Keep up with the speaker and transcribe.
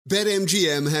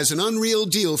BetMGM has an unreal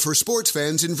deal for sports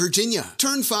fans in Virginia.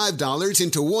 Turn $5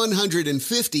 into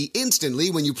 $150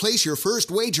 instantly when you place your first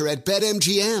wager at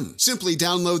BetMGM. Simply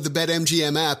download the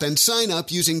BetMGM app and sign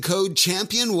up using code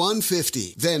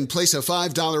CHAMPION150. Then place a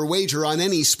 $5 wager on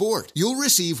any sport. You'll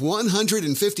receive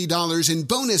 $150 in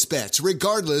bonus bets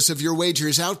regardless of your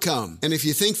wager's outcome. And if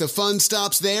you think the fun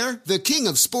stops there, the King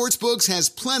of Sportsbooks has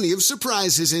plenty of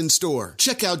surprises in store.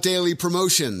 Check out daily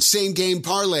promotions, same-game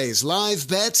parlays, live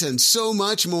bets, and so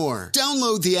much more.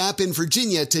 Download the app in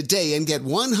Virginia today and get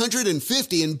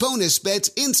 $150 in bonus bets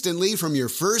instantly from your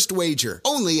first wager.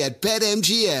 Only at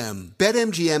BetMGM.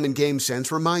 BetMGM and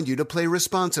GameSense remind you to play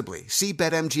responsibly. See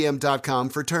BetMGM.com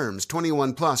for terms.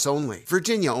 21 plus only.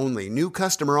 Virginia only. New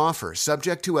customer offer.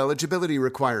 Subject to eligibility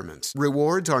requirements.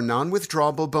 Rewards are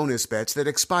non-withdrawable bonus bets that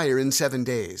expire in 7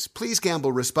 days. Please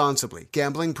gamble responsibly.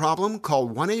 Gambling problem? Call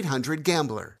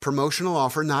 1-800-GAMBLER. Promotional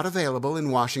offer not available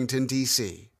in Washington,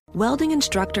 D.C. Welding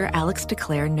instructor Alex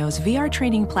DeClaire knows VR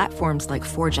training platforms like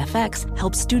Forge FX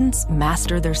help students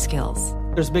master their skills.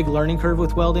 There's a big learning curve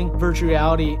with welding. Virtual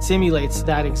reality simulates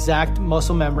that exact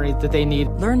muscle memory that they need.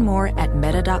 Learn more at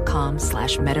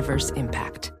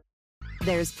meta.com/metaverseimpact.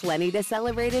 There's plenty to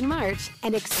celebrate in March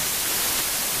and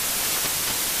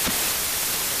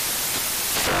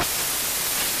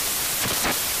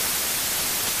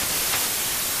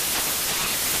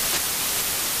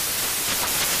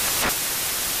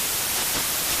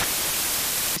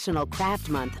National Craft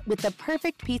Month with the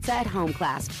perfect pizza at home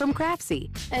class from Craftsy.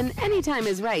 And anytime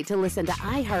is right to listen to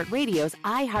iHeartRadio's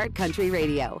iHeartCountry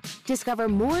Radio. Discover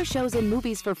more shows and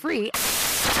movies for free.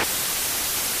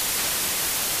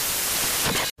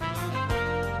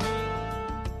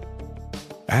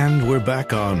 And we're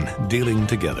back on Dealing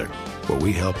Together, where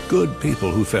we help good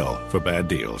people who fell for bad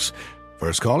deals.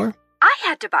 First caller? I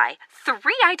had to buy 3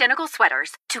 identical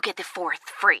sweaters to get the 4th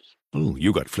free. Oh,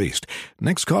 you got fleeced.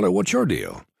 Next caller, what's your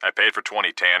deal? I paid for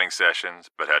 20 tanning sessions,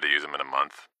 but had to use them in a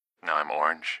month. Now I'm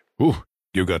orange. Ooh,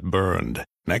 you got burned.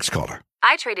 Next caller.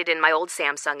 I traded in my old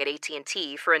Samsung at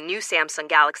AT&T for a new Samsung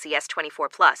Galaxy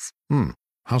S24 Plus.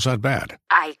 How's that bad?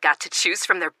 I got to choose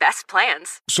from their best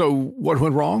plans. So, what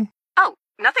went wrong? Oh,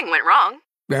 nothing went wrong.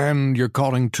 And you're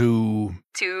calling to...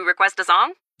 To request a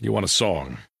song? You want a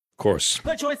song. Of course.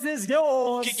 The choice is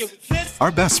yours.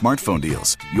 Our best smartphone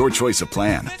deals. Your choice of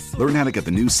plan. Learn how to get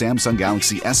the new Samsung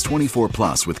Galaxy S24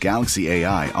 Plus with Galaxy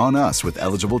AI on us with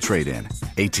eligible trade-in.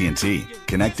 AT&T.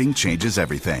 Connecting changes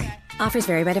everything. Offers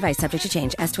vary by device. Subject to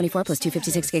change. S24 plus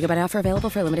 256 gigabyte offer available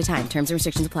for a limited time. Terms and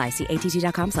restrictions apply. See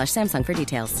att.com/Samsung for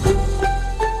details.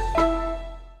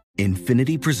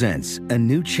 Infiniti presents a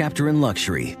new chapter in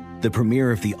luxury. The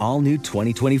premiere of the all-new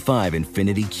 2025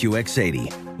 Infiniti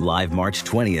QX80. Live March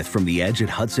 20th from the Edge at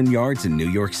Hudson Yards in New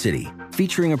York City.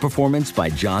 Featuring a performance by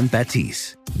John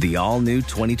Batiste. The all-new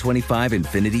 2025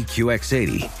 Infiniti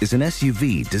QX80 is an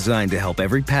SUV designed to help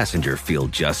every passenger feel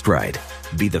just right.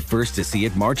 Be the first to see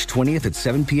it March 20th at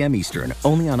 7 p.m. Eastern,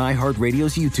 only on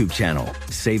iHeartRadio's YouTube channel.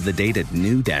 Save the date at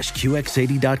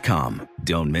new-QX80.com.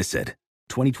 Don't miss it.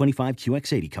 2025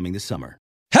 QX80 coming this summer.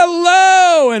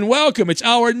 Hello and welcome. It's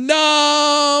hour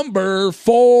number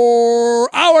 4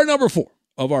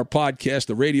 of our podcast,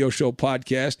 the radio show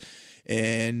podcast.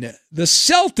 And the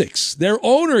Celtics, their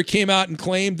owner came out and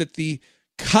claimed that the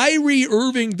Kyrie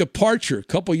Irving departure a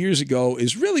couple years ago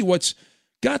is really what's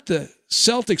got the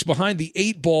Celtics behind the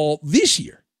 8 ball this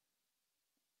year.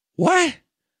 What?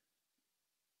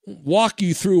 Walk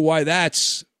you through why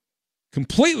that's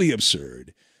completely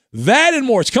absurd. That and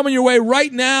more. It's coming your way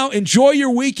right now. Enjoy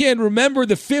your weekend. Remember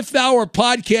the 5th hour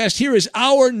podcast. Here is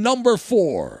hour number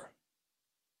 4.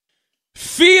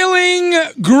 Feeling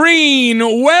green.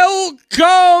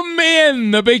 Welcome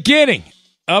in the beginning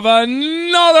of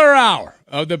another hour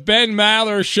of the Ben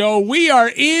Maller Show. We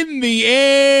are in the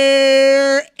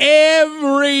air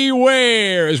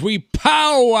everywhere as we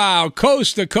powwow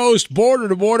coast to coast, border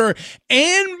to border,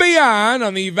 and beyond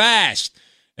on the vast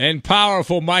and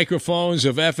powerful microphones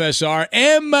of FSR,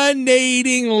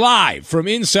 emanating live from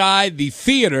inside the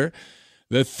theater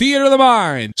of the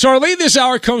mind. So our lead this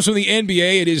hour comes from the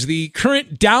NBA. It is the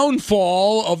current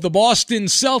downfall of the Boston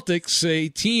Celtics, a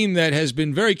team that has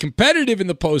been very competitive in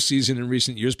the postseason in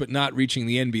recent years, but not reaching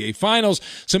the NBA Finals.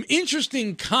 Some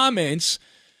interesting comments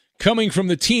coming from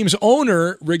the team's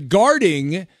owner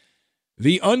regarding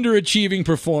the underachieving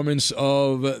performance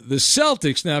of the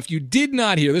Celtics. Now, if you did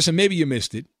not hear this, and maybe you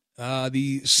missed it,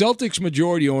 the Celtics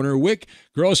majority owner, Wyc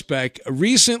Grousbeck,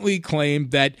 recently claimed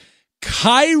that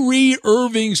Kyrie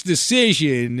Irving's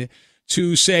decision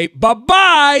to say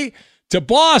bye-bye to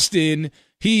Boston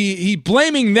he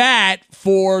blaming that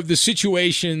for the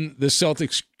situation the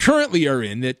Celtics currently are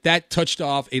in, that touched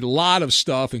off a lot of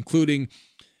stuff, including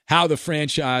how the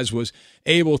franchise was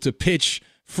able to pitch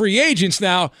free agents.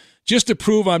 Now, just to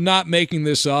prove I'm not making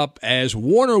this up, as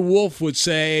Warner Wolf would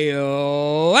say,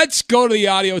 let's go to the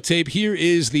audio tape. Here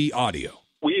is the audio.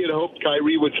 We had hoped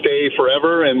Kyrie would stay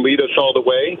forever and lead us all the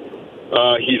way.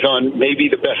 He's on maybe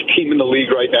the best team in the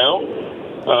league right now.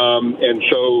 And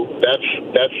so that's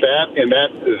that. And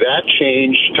that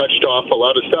change touched off a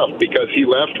lot of stuff. Because he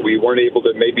left, we weren't able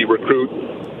to maybe recruit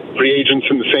free agents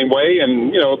in the same way.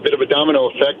 And, a bit of a domino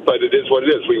effect, but it is what it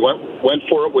is. We went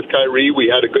for it with Kyrie. We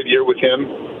had a good year with him.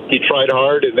 He tried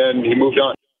hard, and then he moved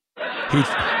on.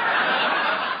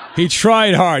 He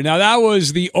tried hard. Now, that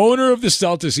was the owner of the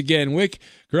Celtics, again, Wyc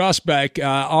Grousbeck,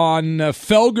 on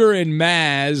Felger and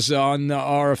Maz on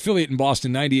our affiliate in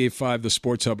Boston, 98.5, the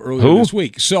Sports Hub, earlier this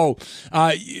week. So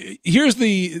here's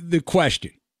the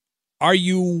question. Are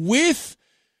you with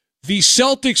the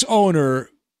Celtics owner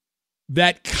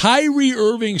that Kyrie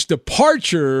Irving's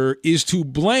departure is to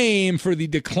blame for the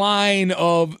decline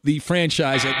of the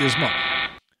franchise at this moment?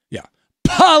 Yeah.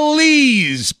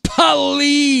 Please,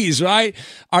 right?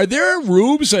 Are there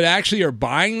rubes that actually are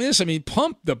buying this? I mean,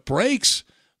 pump the brakes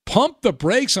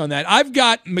on that. I've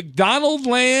got McDonald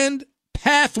Land,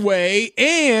 Pathway,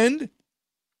 and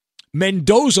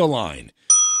Mendoza Line.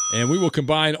 And we will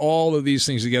combine all of these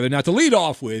things together. Now, to lead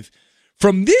off with,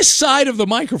 from this side of the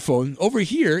microphone, over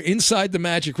here inside the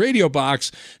Magic Radio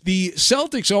box, the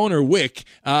Celtics owner, Wyc,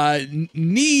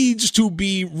 needs to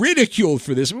be ridiculed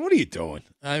for this. I mean, what are you doing?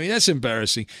 I mean, that's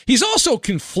embarrassing. He's also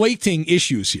conflating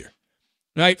issues here,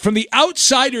 right? From the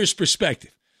outsider's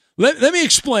perspective. Let me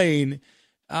explain.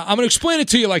 I'm going to explain it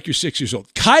to you like you're 6 years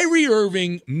old. Kyrie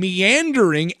Irving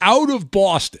meandering out of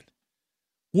Boston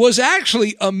was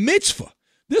actually a mitzvah.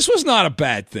 This was not a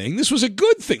bad thing. This was a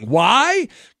good thing. Why?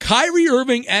 Kyrie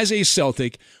Irving, as a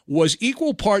Celtic, was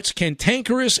equal parts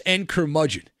cantankerous and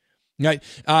curmudgeon. Right?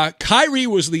 Kyrie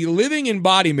was the living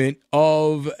embodiment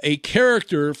of a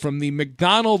character from the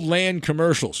McDonald Land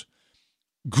commercials.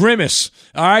 Grimace,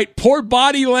 all right? Poor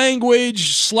body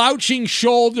language, slouching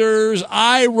shoulders,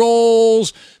 eye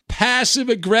rolls,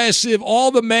 passive-aggressive,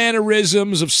 all the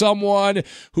mannerisms of someone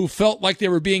who felt like they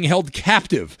were being held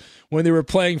captive when they were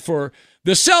playing for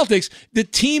the Celtics. The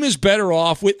team is better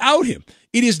off without him.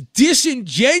 It is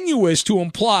disingenuous to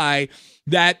imply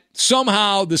that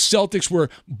somehow the Celtics were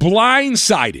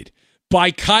blindsided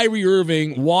by Kyrie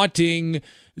Irving wanting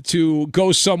to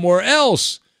go somewhere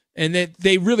else and that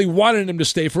they really wanted him to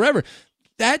stay forever.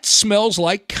 That smells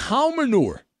like cow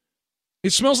manure.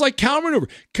 It smells like cow manure.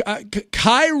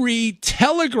 Kyrie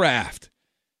telegraphed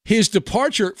his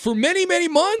departure for many, many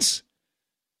months.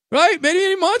 Right?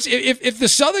 Many months. If the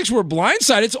Celtics were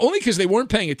blindsided, it's only because they weren't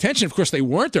paying attention. Of course, they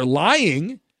weren't. They're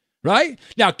lying. Right?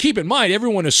 Now, keep in mind,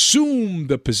 everyone assumed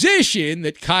the position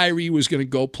that Kyrie was going to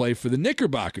go play for the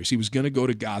Knickerbockers. He was going to go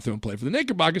to Gotham and play for the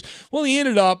Knickerbockers. Well, he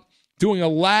ended up doing a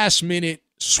last-minute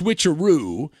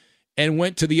switcheroo and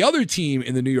went to the other team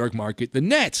in the New York market, the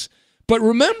Nets. But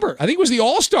remember, I think it was the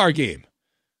All-Star game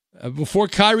before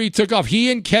Kyrie took off.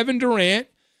 He and Kevin Durant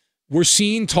were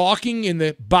seen talking in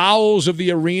the bowels of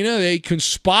the arena. They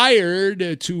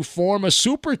conspired to form a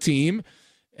super team,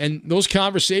 and those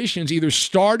conversations either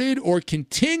started or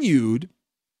continued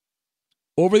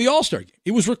over the All-Star game.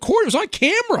 It was recorded. It was on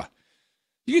camera.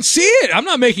 You can see it. I'm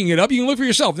not making it up. You can look for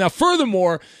yourself. Now,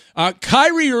 furthermore,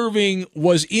 Kyrie Irving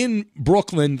was in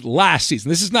Brooklyn last season.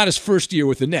 This is not his first year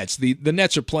with the Nets. The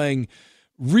Nets are playing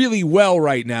really well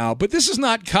right now, but this is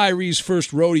not Kyrie's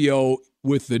first rodeo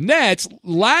with the Nets.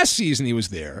 Last season he was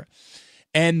there.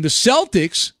 And the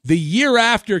Celtics, the year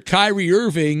after Kyrie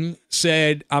Irving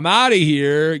said, I'm out of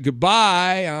here,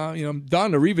 goodbye, I'm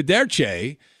done,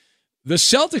 arrivederci, the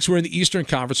Celtics were in the Eastern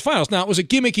Conference Finals. Now, it was a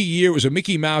gimmicky year, it was a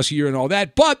Mickey Mouse year and all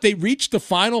that, but they reached the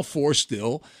Final Four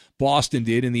still, Boston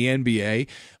did in the NBA,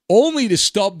 only to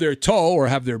stub their toe or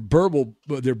have their bubble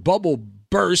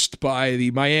burst by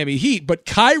the Miami Heat. But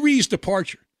Kyrie's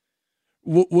departure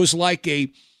was like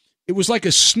a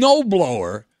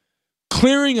snowblower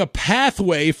clearing a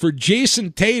pathway for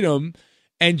Jason Tatum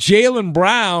and Jaylen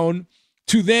Brown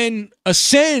to then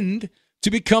ascend to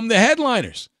become the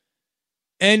headliners.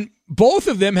 And both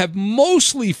of them have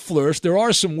mostly flourished. There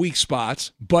are some weak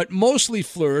spots, but mostly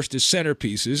flourished as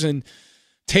centerpieces. And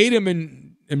Tatum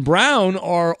and Brown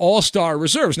are all-star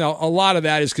reserves. Now, a lot of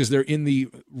that is because they're in the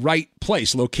right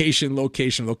place, location,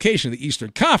 the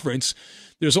Eastern Conference.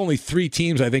 There's only 3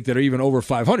 teams, I think, that are even over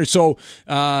 500. So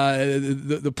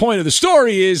the point of the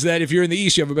story is that if you're in the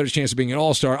East, you have a better chance of being an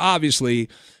all-star, obviously.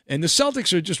 And the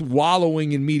Celtics are just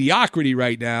wallowing in mediocrity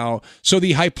right now. So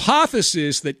the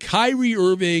hypothesis that Kyrie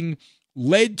Irving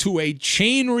led to a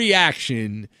chain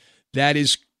reaction that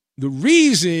is the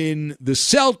reason the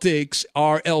Celtics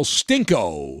are El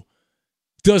Stinko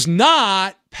does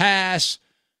not pass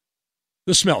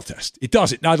the smell test. It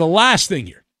doesn't. Now, the last thing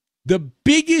here, the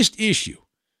biggest issue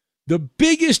for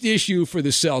the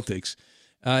Celtics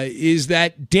is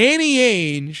that Danny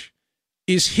Ainge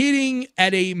is hitting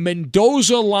at a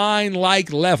Mendoza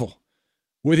line-like level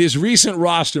with his recent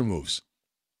roster moves.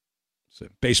 It's a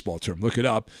baseball term. Look it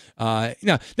up.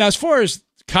 Now, as far as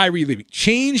Kyrie leaving,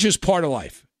 change is part of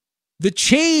life. The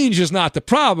change is not the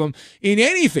problem in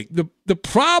anything. The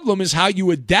problem is how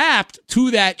you adapt to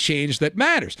that change that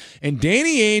matters. And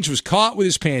Danny Ainge was caught with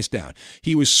his pants down.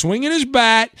 He was swinging his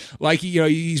bat like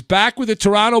he's back with the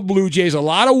Toronto Blue Jays. A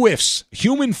lot of whiffs.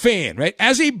 Human fan, right?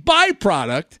 As a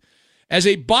byproduct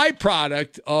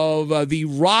of the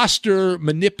roster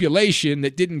manipulation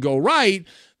that didn't go right,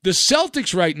 the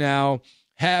Celtics right now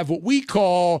have what we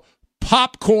call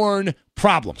popcorn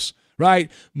problems.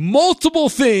 Right? Multiple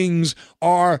things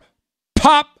are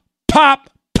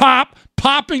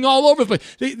popping all over the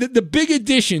place. The big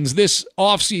additions this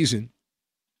offseason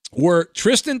were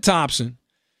Tristan Thompson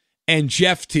and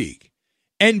Jeff Teague.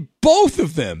 And both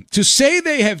of them, to say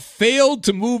they have failed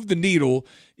to move the needle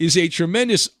is a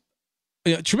tremendous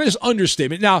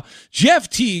understatement. Now, Jeff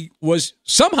Teague was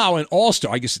somehow an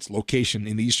all-star. I guess it's location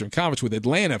in the Eastern Conference with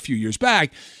Atlanta a few years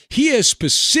back. He has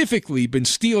specifically been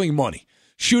stealing money,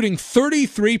 shooting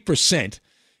 33%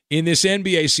 in this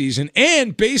NBA season.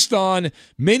 And based on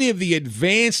many of the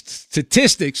advanced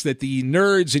statistics that the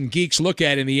nerds and geeks look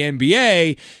at in the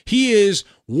NBA, he is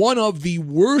one of the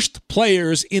worst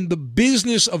players in the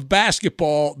business of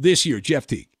basketball this year, Jeff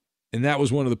Teague. And that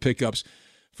was one of the pickups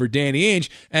for Danny Ainge.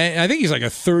 And I think he's like a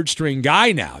third-string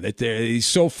guy now that he's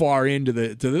so far into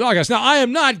the doghouse. Now, I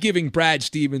am not giving Brad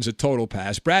Stevens a total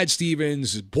pass. Brad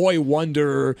Stevens, boy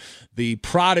wonder, the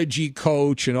prodigy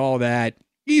coach and all that,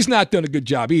 he's not done a good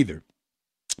job either.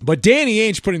 But Danny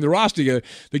Ainge putting the roster together,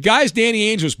 the guys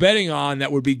Danny Ainge was betting on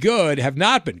that would be good have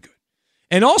not been good.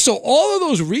 And also, all of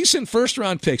those recent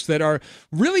first-round picks that are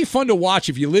really fun to watch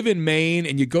if you live in Maine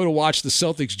and you go to watch the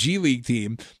Celtics G League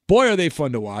team, boy, are they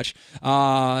fun to watch.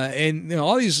 And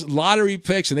all these lottery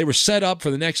picks, and they were set up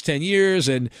for the next 10 years,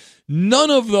 and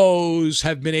none of those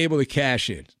have been able to cash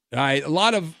in. All right, a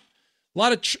lot of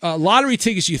lottery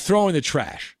tickets you throw in the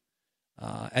trash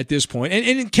at this point.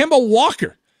 And Kemba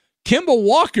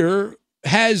Walker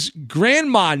has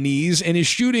grandma knees and is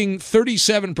shooting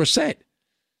 37%.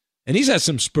 And he's had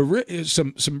some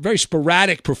very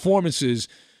sporadic performances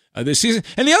this season.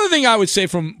 And the other thing I would say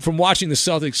from watching the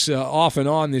Celtics off and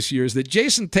on this year is that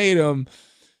Jason Tatum,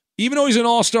 even though he's an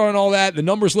all-star and all that, the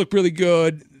numbers look really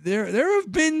good. There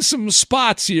have been some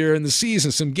spots here in the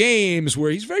season, some games where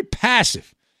he's very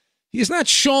passive. He has not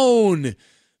shown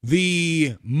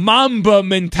the Mamba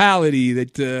mentality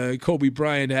that Kobe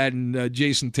Bryant had and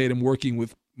Jason Tatum working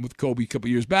with Kobe a couple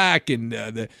years back, and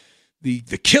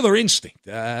the killer instinct.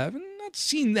 I've not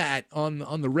seen that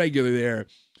on the regular there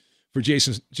for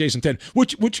Jason Tatum,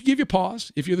 which give you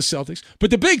pause if you're the Celtics.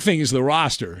 But the big thing is the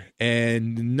roster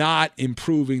and not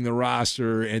improving the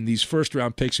roster and these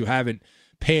first-round picks who haven't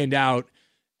panned out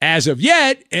as of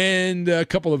yet, and a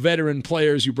couple of veteran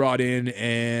players you brought in,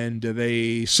 and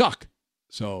they suck.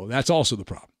 So that's also the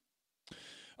problem.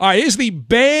 All right, here's the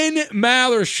Ben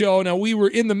Maller Show. Now, we were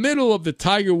in the middle of the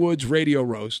Tiger Woods radio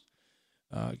roast.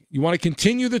 You want to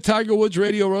continue the Tiger Woods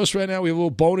radio roast right now? We have a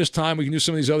little bonus time. We can do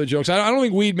some of these other jokes. I don't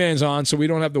think Weedman's on, so we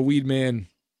don't have the Weedman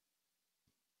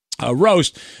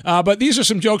roast. But these are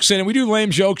some jokes in, and we do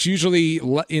lame jokes usually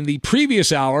in the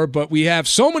previous hour, but we have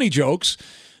so many jokes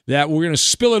that we're going to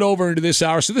spill it over into this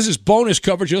hour. So this is bonus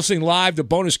coverage. You're listening live to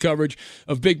bonus coverage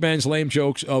of Big Ben's lame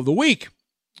jokes of the week.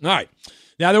 All right.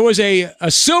 Now, there was a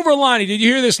silver lining. Did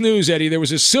you hear this news, Eddie? There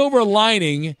was a silver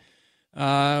lining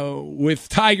with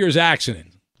Tiger's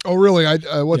accident. Oh, really?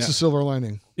 What's the silver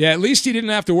lining? Yeah, at least he didn't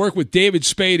have to work with David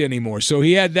Spade anymore, so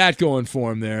he had that going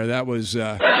for him there. That was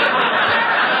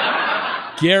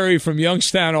Gary from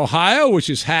Youngstown, Ohio, which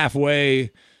is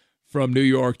halfway from New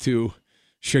York to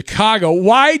Chicago.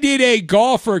 Why did a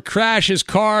golfer crash his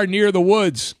car near the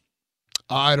woods?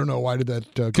 I don't know. Why did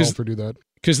that golfer do that?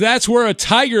 Because that's where a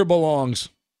tiger belongs.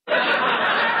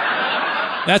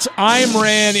 That's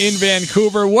Imran in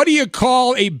Vancouver. What do you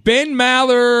call a Ben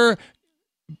Maller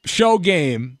show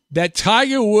game that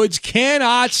Tiger Woods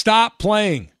cannot stop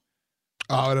playing?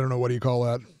 Oh, I don't know. What do you call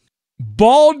that?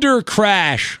 Boulder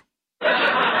Crash.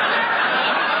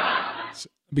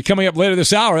 Be coming up later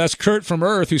this hour. That's Kurt from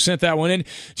Earth who sent that one in.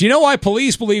 Do you know why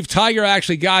police believe Tiger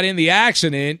actually got in the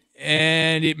accident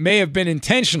and it may have been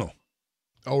intentional?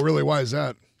 Oh, really? Why is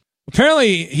that?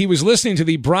 Apparently, he was listening to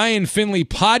the Brian Finley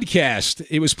podcast.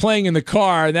 It was playing in the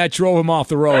car, and that drove him off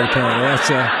the road, apparently.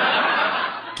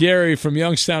 That's Gary from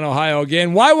Youngstown, Ohio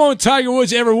again. Why won't Tiger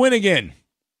Woods ever win again?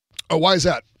 Oh, why is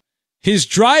that? His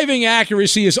driving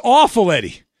accuracy is awful,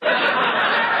 Eddie.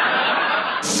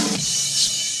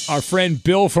 Our friend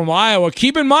Bill from Iowa.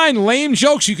 Keep in mind, lame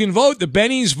jokes. You can vote. The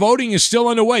Benny's voting is still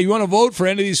underway. You want to vote for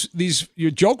any of these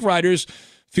your joke writers,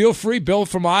 feel free. Bill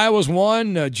from Iowa's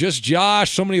one. Just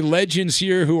Josh. So many legends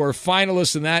here who are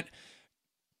finalists in that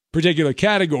particular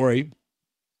category.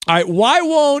 All right, why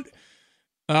won't...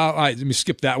 all right, let me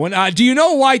skip that one. Do you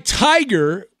know why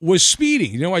Tiger was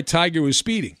speeding? You know why Tiger was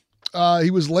speeding?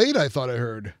 He was late, I thought I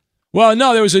heard. Well,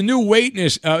 no, there was a new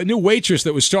waitress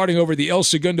that was starting over the El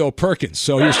Segundo Perkins,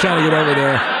 so he was trying to get over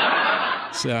there.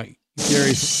 So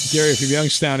Gary from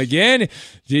Youngstown again.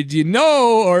 Did you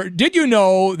know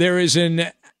there is an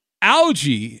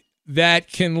algae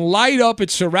that can light up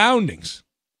its surroundings?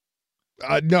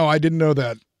 No, I didn't know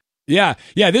that. Yeah,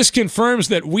 this confirms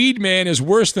that Weed Man is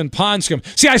worse than Pond Scum.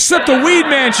 See, I slipped a Weed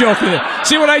Man joke in there.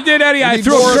 See what I did, Eddie? I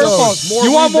threw a curveball.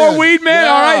 You want more Weed Man?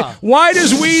 Yeah. All right. Why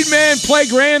does Weed Man play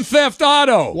Grand Theft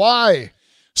Auto? Why?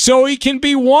 So he can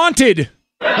be wanted.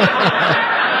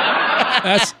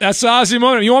 That's Ozzy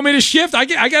Mono. You want me to shift?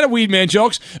 I got a Weed Man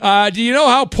jokes. Do you know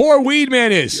how poor Weed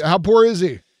Man is? How poor is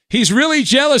he? He's really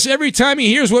jealous every time he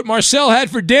hears what Marcel had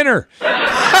for dinner.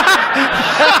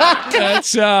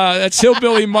 That's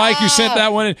Hillbilly Mike who sent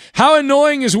that one in. How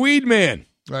annoying is Weed Man?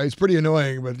 He's pretty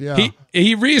annoying, but yeah.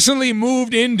 He recently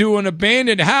moved into an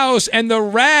abandoned house, and the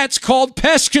rats called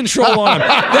pest control on him.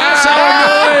 That's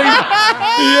how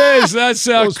annoying he is. That's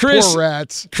Those Chris. Poor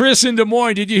rats. Chris in Des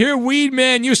Moines. Did you hear Weed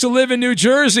Man used to live in New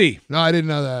Jersey? No, I didn't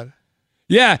know that.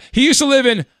 Yeah, he used to live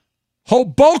in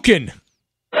Hoboken.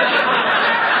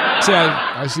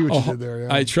 I see what you did there.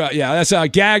 Yeah. I try. Yeah, that's a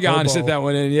gag on. Sent that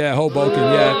one in. Yeah, Hoboken.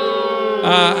 Yeah.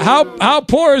 How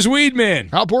poor is Weed Man?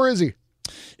 How poor is he?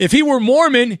 If he were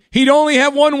Mormon, he'd only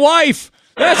have one wife.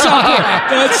 That's how poor.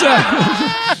 That's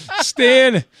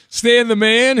Stan the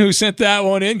man who sent that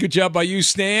one in. Good job by you,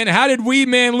 Stan. How did Weed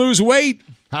Man lose weight?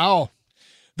 How?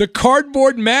 The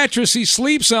cardboard mattress he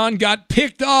sleeps on got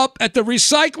picked up at the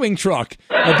recycling truck.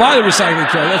 Or by the recycling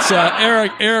truck. That's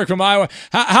Eric from Iowa.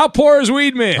 How poor is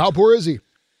Weed Man? How poor is he?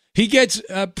 He gets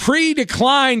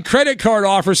pre-declined credit card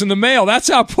offers in the mail. That's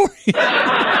how poor he is.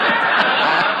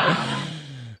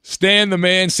 Stan the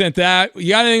man sent that. You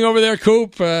got anything over there,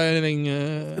 Coop? Anything?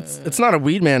 It's not a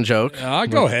Weed Man joke.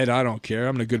 Go ahead. I don't care.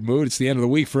 I'm in a good mood. It's the end of the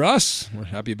week for us. We're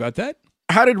happy about that.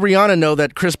 How did Rihanna know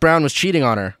that Chris Brown was cheating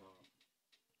on her?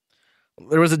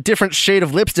 There was a different shade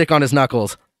of lipstick on his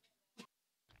knuckles.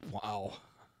 Wow. All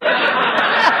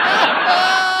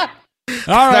right.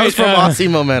 That was from Aussie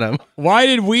Momentum. Why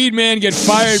did Weed Man get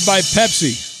fired by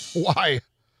Pepsi? Why?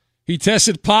 He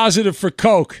tested positive for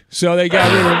Coke, so they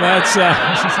got rid of him.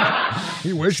 That's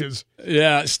he wishes.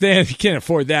 Yeah, Stan, he can't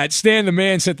afford that. Stan the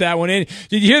man sent that one in.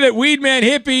 Did you hear that Weed Man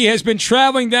Hippie has been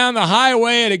traveling down the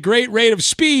highway at a great rate of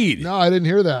speed? No, I didn't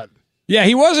hear that. Yeah,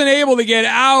 he wasn't able to get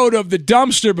out of the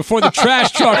dumpster before the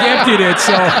trash truck emptied it,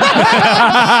 so...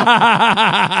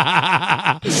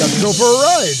 He's got to go for a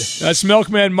ride. That's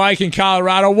Milkman Mike in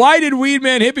Colorado. Why did Weed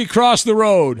Man Hippie cross the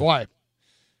road? Why?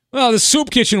 Well, the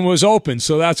soup kitchen was open,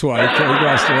 so that's why he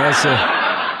crossed the road. That's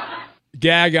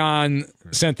Gagon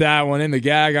sent that one in, the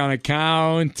Gagon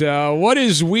account. What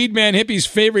is Weed Man Hippie's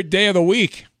favorite day of the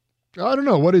week? I don't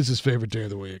know. What is his favorite day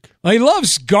of the week? He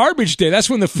loves Garbage Day. That's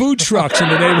when the food trucks in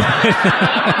the neighborhood.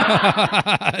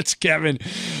 That's Kevin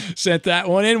sent that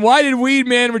one in. Why did Weed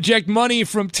Man reject money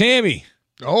from Tammy?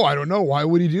 Oh, I don't know. Why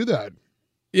would he do that?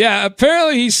 Yeah,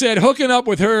 apparently he said hooking up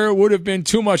with her would have been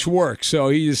too much work, so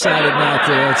he decided not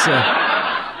to. That's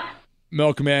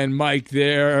Milkman Mike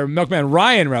there. Or Milkman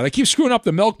Ryan, rather. I keep screwing up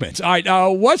the Milkmans. All right,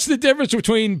 what's the difference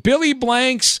between Billy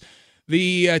Blanks,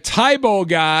 the Tybo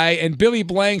guy, and Billy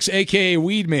Blanks, a.k.a.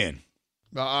 Weed Man?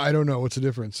 I don't know. What's the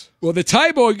difference? Well, the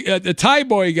Thai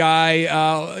boy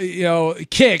guy,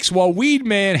 kicks, while Weed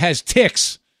Man has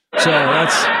ticks. So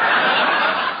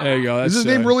there you go. That's, is his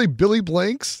name really Billy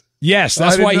Blanks? Yes,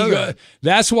 that's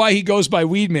why he goes by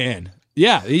Weed Man.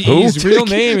 Yeah, his real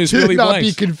name is Billy not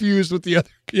Blanks. Be confused with the other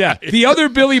guy. Yeah, the other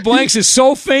Billy Blanks is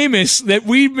so famous that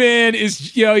Weedman is,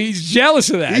 he's jealous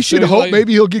of that. He should hope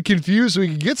maybe he'll get confused so he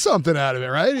can get something out of it,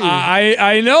 right?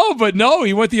 I know, but no,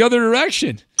 he went the other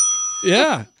direction.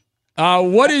 Yeah.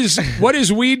 What is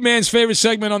Weedman's favorite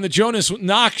segment on the Jonas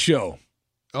Knox show?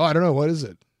 Oh, I don't know. What is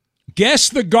it? Guess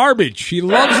the Garbage. He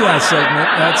loves that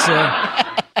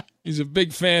segment. He's a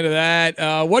big fan of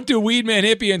that. What do Weedman,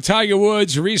 Hippie, and Tiger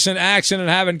Woods' recent accident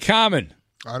have in common?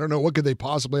 I don't know. What could they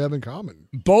possibly have in common?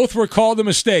 Both were called a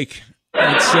mistake.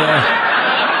 It's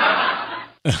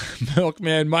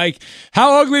Milkman Mike.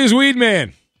 How ugly is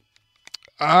Weedman?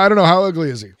 I don't know. How ugly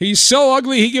is he? He's so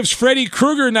ugly he gives Freddy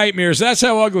Krueger nightmares. That's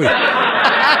how ugly.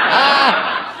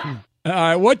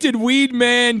 What did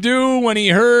Weedman do when he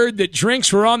heard that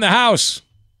drinks were on the house?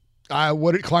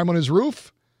 What did climb on his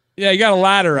roof? Yeah, he got a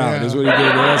ladder out, is what he did.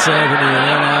 That's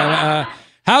Anthony.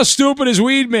 How stupid is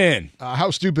Weedman?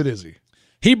 How stupid is he?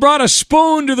 He brought a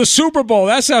spoon to the Super Bowl.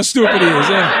 That's how stupid he is.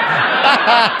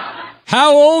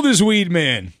 How old is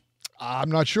Weedman?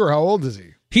 I'm not sure. How old is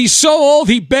he? He's so old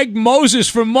he begged Moses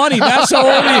for money. That's how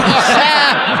old he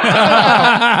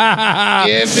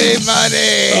is. Give me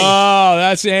money. Oh,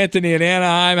 that's Anthony in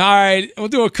Anaheim. All right, we'll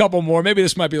do a couple more. Maybe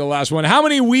this might be the last one. How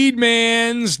many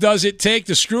Weedmans does it take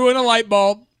to screw in a light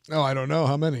bulb? Oh, I don't know.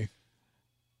 How many?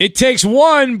 It takes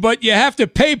one, but you have to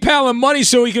PayPal him money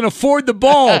so he can afford the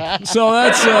bulb. So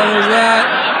that's there's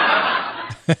that.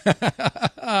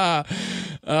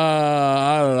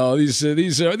 I don't know.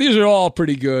 These are all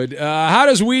pretty good. How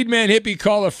does Weedman Hippie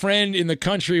call a friend in the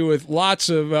country with lots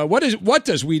of what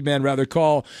does Weedman rather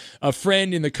call a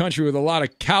friend in the country with a lot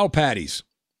of cow patties?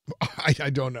 I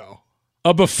don't know.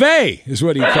 A buffet is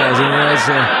what he calls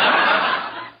it.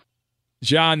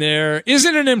 John there.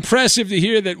 Isn't it impressive to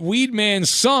hear that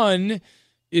Weedman's son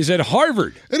is at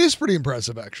Harvard? It is pretty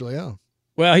impressive, actually, yeah.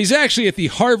 Well, he's actually at the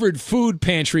Harvard Food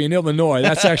Pantry in Illinois.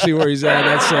 That's actually where he's at.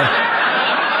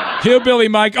 That's Hillbilly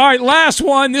Mike. All right, last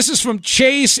one. This is from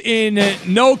Chase in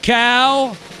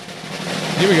NoCal.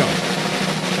 Here we go.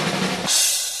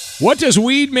 What does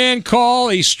Weedman call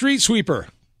a street sweeper?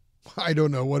 I don't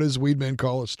know. What does Weedman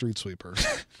call a street sweeper?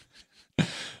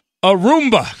 A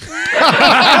Roomba.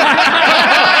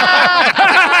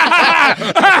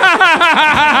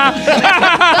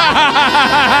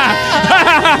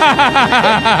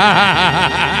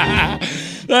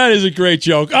 That is a great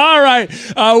joke. All right.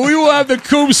 We will have the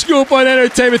Coop Scoop on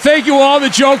entertainment. Thank you all, the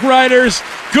joke writers.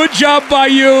 Good job by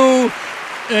you.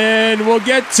 And we'll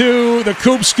get to the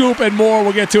Coop Scoop and more.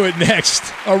 We'll get to it next.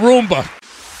 A Roomba.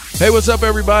 Hey, what's up,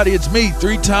 everybody? It's me,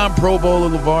 three-time Pro Bowler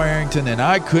LeVar Arrington, and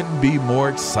I couldn't be more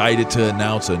excited to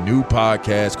announce a new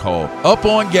podcast called Up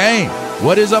On Game.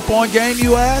 What is Up On Game,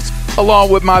 you ask? Along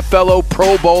with my fellow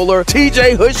Pro Bowler,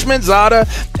 TJ Hushmanzada,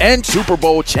 and Super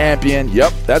Bowl champion,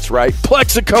 yep, that's right,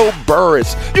 Plexico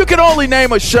Burris. You can only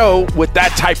name a show with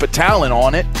that type of talent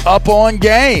on it. Up On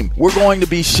Game. We're going to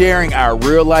be sharing our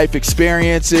real-life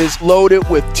experiences loaded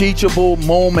with teachable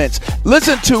moments.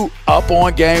 Listen to Up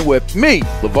On Game with me,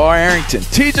 LeVar Arrington,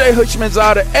 TJ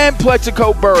Hushmanzada, and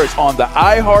Plexico Burris on the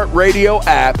iHeartRadio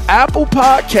app, Apple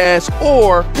Podcasts,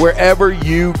 or wherever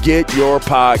you get your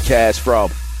podcast from.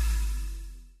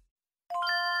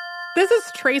 This is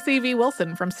Tracy V.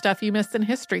 Wilson from Stuff You Missed in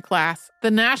History Class. The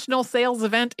national sales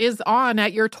event is on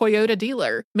at your Toyota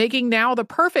dealer, making now the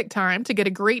perfect time to get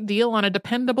a great deal on a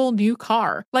dependable new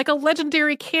car. Like a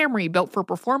legendary Camry built for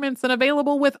performance and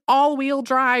available with all-wheel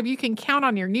drive, you can count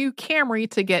on your new Camry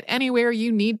to get anywhere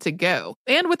you need to go.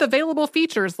 And with available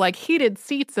features like heated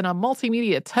seats and a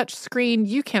multimedia touchscreen,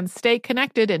 you can stay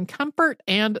connected in comfort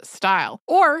and style.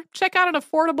 Or check out an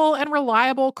affordable and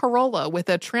reliable Corolla with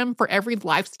a trim for every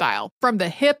lifestyle. From the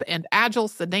hip and agile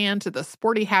sedan to the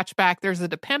sporty hatchback, there's a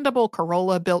dependable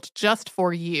Corolla built just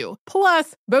for you.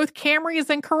 Plus, both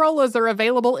Camrys and Corollas are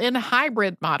available in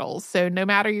hybrid models, so no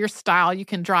matter your style, you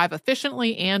can drive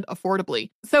efficiently and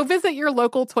affordably. So visit your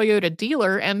local Toyota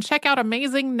dealer and check out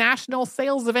amazing national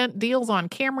sales event deals on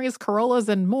Camrys, Corollas,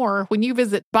 and more when you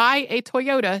visit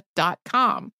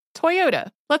buyatoyota.com.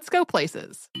 Toyota, let's go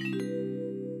places.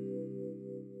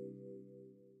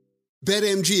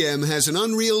 BetMGM has an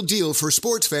unreal deal for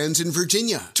sports fans in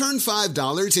Virginia. Turn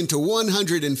 $5 into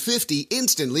 $150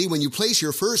 instantly when you place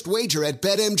your first wager at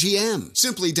BetMGM.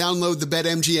 Simply download the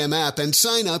BetMGM app and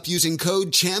sign up using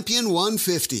code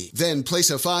CHAMPION150. Then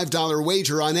place a $5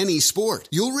 wager on any sport.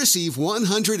 You'll receive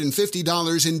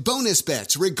 $150 in bonus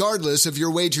bets regardless of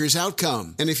your wager's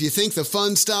outcome. And if you think the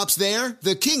fun stops there,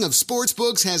 the king of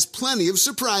sportsbooks has plenty of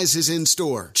surprises in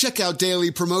store. Check out daily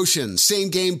promotions,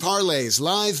 same-game parlays,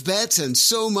 live bets, bets, and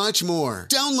so much more.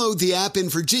 Download the app in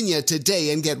Virginia today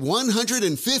and get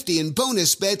 $150 in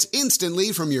bonus bets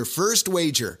instantly from your first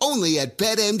wager. Only at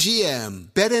BetMGM.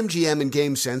 BetMGM and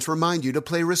GameSense remind you to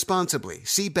play responsibly.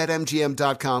 See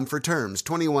BetMGM.com for terms.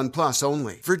 21 plus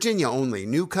only. Virginia only.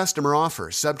 New customer offer.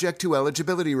 Subject to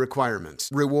eligibility requirements.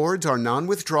 Rewards are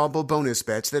non-withdrawable bonus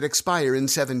bets that expire in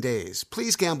 7 days.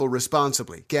 Please gamble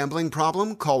responsibly. Gambling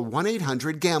problem? Call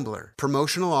 1-800-GAMBLER.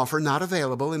 Promotional offer not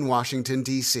available in Washington,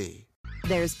 D.C.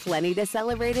 There's plenty to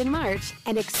celebrate in March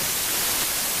and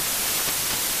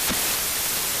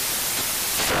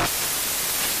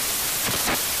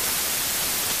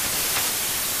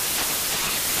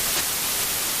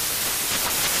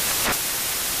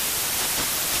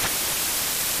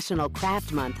National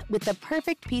Craft Month with the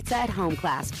perfect pizza at home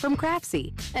class from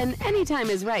Craftsy. And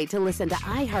anytime is right to listen to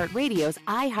iHeartRadio's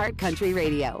iHeart Country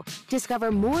Radio.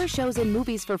 Discover more shows and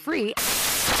movies for free.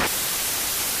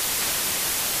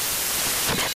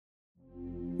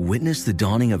 Witness the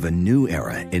dawning of a new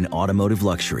era in automotive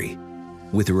luxury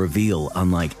with a reveal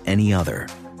unlike any other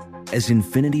as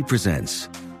Infiniti presents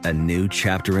a new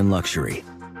chapter in luxury,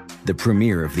 the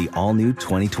premiere of the all-new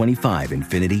 2025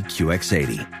 Infiniti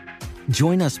QX80.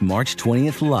 Join us March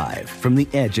 20th live from the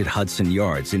Edge at Hudson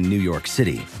Yards in New York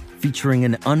City, featuring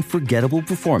an unforgettable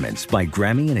performance by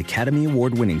Grammy and Academy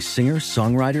Award-winning singer,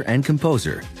 songwriter, and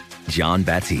composer, Jon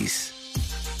Batiste.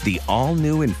 The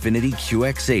all-new Infiniti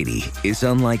QX80 is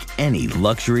unlike any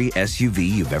luxury SUV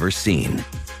you've ever seen.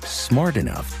 Smart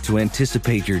enough to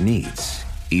anticipate your needs,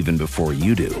 even before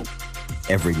you do.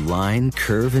 Every line,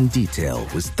 curve, and detail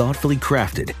was thoughtfully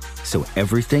crafted, so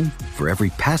everything for every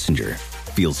passenger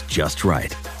feels just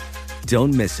right.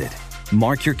 Don't miss it.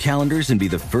 Mark your calendars and be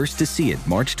the first to see it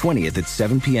March 20th at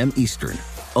 7 p.m. Eastern,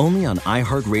 only on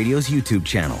iHeartRadio's YouTube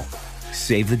channel.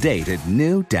 Save the date at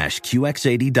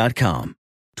new-QX80.com.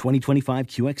 2025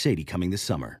 QX80 coming this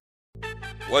summer.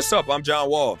 What's up? I'm John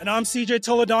Wall. And I'm CJ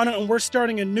Toledano, and we're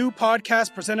starting a new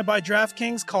podcast presented by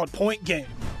DraftKings called Point Game.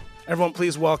 Everyone,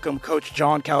 please welcome Coach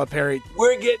John Calipari.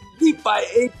 We're getting beat by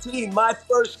 18. My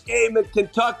first game in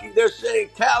Kentucky, they're saying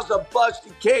Cal's a bust.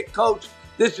 He can't coach.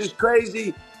 This is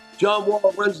crazy. John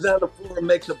Wall runs down the floor and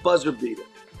makes a buzzer beater.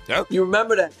 Yep. You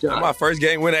remember that, John? That's my first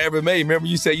game win I ever made. Remember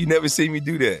you said you never seen me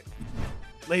do that.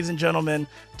 Ladies and gentlemen,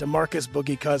 DeMarcus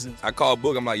Boogie Cousins. I called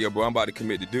Boog. I'm like, yo, bro, I'm about to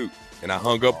commit to Duke. And I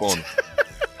hung up on him.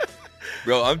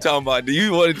 Bro, I'm talking about, do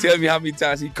you want to tell me how many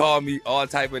times he called me all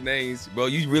type of names? Bro,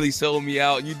 you really sold me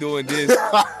out. You doing this.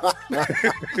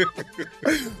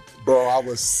 Bro, I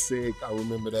was sick. I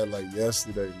remember that like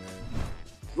yesterday, man.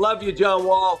 Love you, John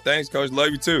Wall. Thanks, Coach. Love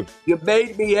you, too. You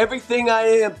made me everything I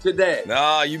am today.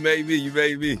 Nah, you made me. You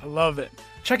made me. I love it.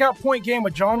 Check out Point Game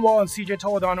with John Wall and CJ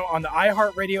Toledano on the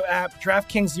iHeartRadio app,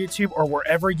 DraftKings YouTube, or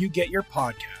wherever you get your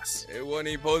podcasts. It wasn't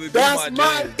even supposed to be That's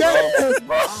my dance,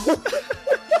 bro.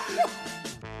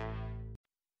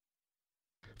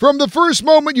 From the first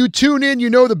moment you tune in, you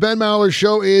know the Ben Maller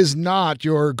Show is not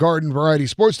your garden variety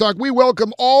sports talk. We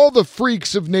welcome all the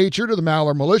freaks of nature to the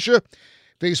Maller Militia.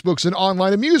 Facebook's an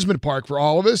online amusement park for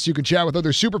all of us. You can chat with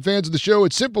other super fans of the show.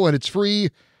 It's simple and it's free.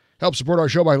 Help support our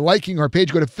show by liking our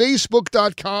page. Go to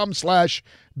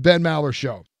facebook.com/Ben Maller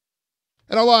Show.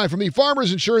 And now live from the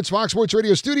Farmers Insurance Fox Sports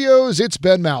Radio studios, it's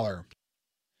Ben Maller.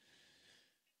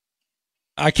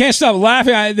 I can't stop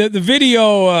laughing. The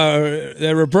video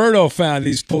that Roberto found,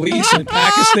 these police in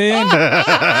Pakistan.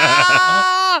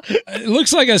 It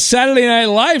looks like a Saturday Night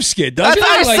Live skit, doesn't it?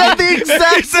 I said the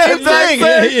exact same thing.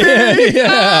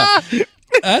 Yeah.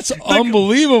 That's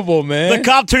unbelievable, man. The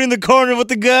cop turning the corner with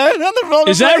the gun on the roller.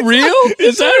 Is that real?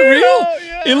 Is that real?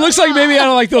 Yeah. It looks like maybe out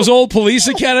of like those old Police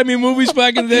Academy movies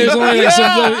back in the day.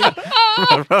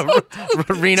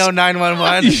 Reno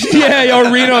 911. Yeah,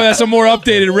 or Reno. That's a more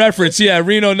updated reference. Yeah,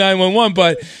 Reno 911.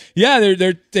 But yeah,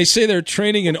 they say they're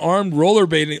training an armed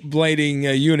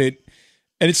rollerblading unit.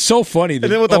 And it's so funny. And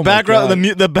then with the background,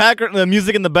 the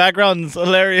music in the background is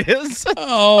hilarious.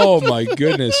 Oh my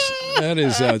goodness, that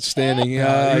is outstanding.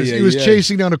 He was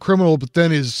chasing down a criminal, but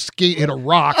then his skate hit a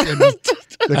rock, and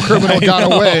the criminal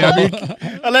got away. I mean,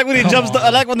 I like when he jumps. I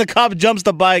like when the cop jumps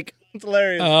the bike. It's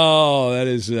hilarious. Oh, that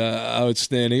is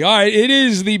outstanding. All right, it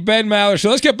is the Ben Maller Show.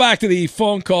 Let's get back to the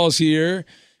phone calls here.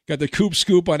 Got the Coop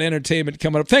Scoop on entertainment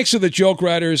coming up. Thanks to the joke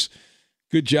writers.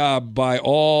 Good job by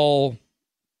all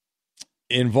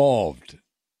involved.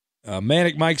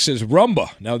 Manic Mike says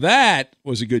Rumba. Now that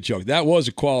was a good joke. That was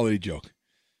a quality joke.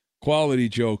 Quality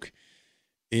joke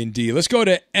indeed. Let's go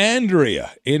to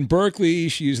Andrea in Berkeley.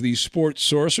 She's the sports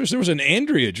sorceress. There was an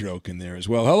Andrea joke in there as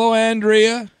well. Hello,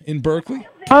 Andrea in Berkeley.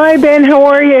 Hi, Ben. How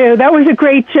are you? That was a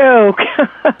great joke.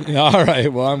 All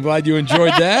right. Well, I'm glad you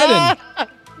enjoyed that.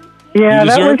 And Yeah, You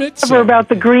that deserved was it, clever about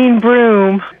the green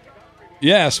broom.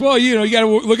 Yes. Well, you got to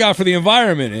look out for the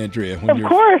environment, Andrea. Of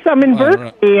course, I'm in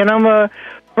Berkeley, and I'm a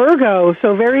Virgo,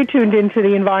 so very tuned into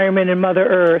the environment and Mother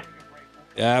Earth.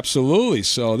 Absolutely.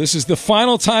 So this is the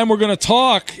final time we're going to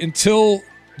talk until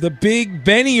the big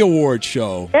Benny Award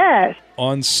show. Yes.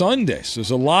 On Sunday. So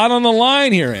there's a lot on the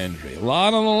line here, Andrea. A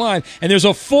lot on the line. And there's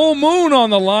a full moon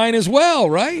on the line as well,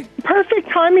 right?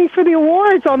 Perfect timing for the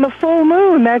awards on the full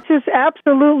moon. That's just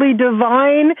absolutely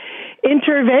divine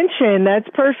intervention. That's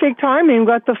perfect timing. We've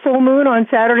got the full moon on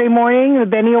Saturday morning, the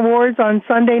Benny Awards on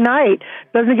Sunday night.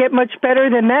 Doesn't get much better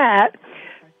than that.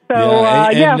 So,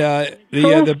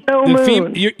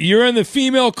 you're in the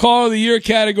Female Call of the Year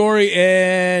category,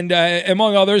 and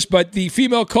among others, but the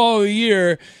Female Call of the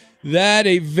Year, that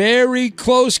a very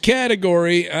close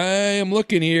category. I am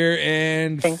looking here,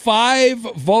 and 5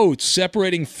 votes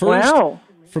separating first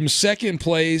from second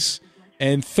place,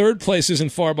 and third place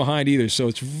isn't far behind either. So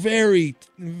it's very,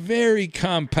 very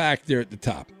compact there at the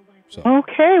top. So.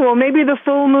 Okay, well, maybe the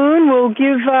full moon will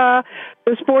give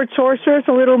the sports sorceress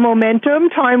a little momentum.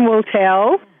 Time will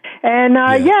tell. And,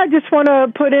 I just want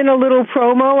to put in a little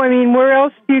promo. I mean, where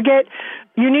else do you get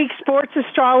unique sports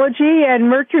astrology and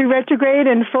Mercury retrograde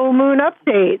and full moon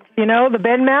updates? The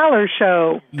Ben Maller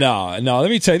Show. No. Let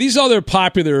me tell you, these other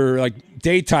popular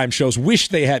daytime shows wish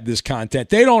they had this content.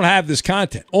 They don't have this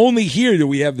content. Only here do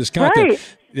we have this content.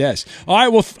 Right. Yes. All right.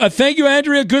 Well, thank you,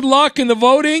 Andrea. Good luck in the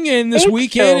voting and this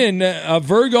weekend. And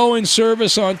Virgo in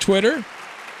service on Twitter.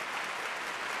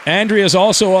 Andrea's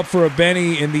also up for a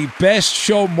Benny in the best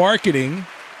show marketing.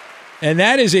 And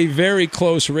that is a very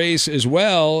close race as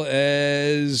well,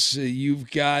 as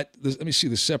you've got, let me see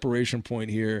the separation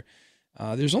point here.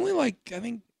 There's only I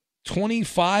think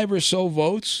 25 or so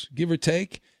votes, give or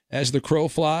take, as the crow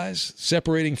flies,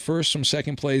 separating first from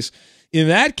second place in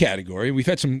that category. We've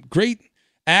had some great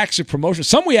acts of promotion.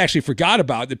 Some we actually forgot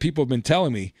about that people have been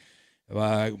telling me.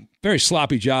 Very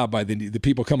sloppy job by the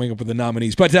people coming up with the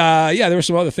nominees. But, there were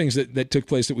some other things that took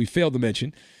place that we failed to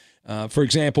mention. For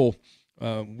example,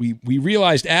 we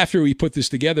realized after we put this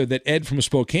together that Ed from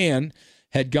Spokane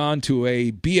had gone to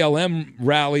a BLM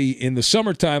rally in the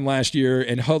summertime last year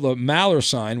and held a Maller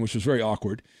sign, which was very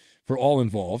awkward for all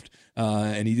involved.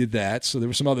 And he did that. So there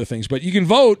were some other things. But you can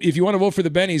vote if you want to vote for the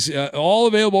Bennies. All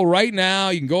available right now.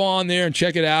 You can go on there and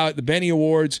check it out. The Benny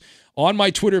Awards on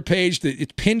my Twitter page.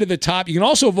 It's pinned to the top. You can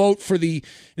also vote for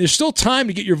there's still time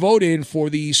to get your vote in for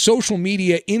the social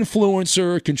media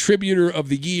influencer contributor of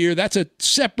the year. That's a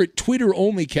separate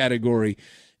Twitter-only category,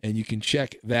 and you can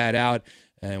check that out.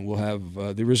 And we'll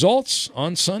have the results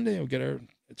on Sunday.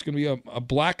 It's going to be a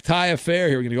black tie affair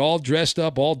here. We're going to be all dressed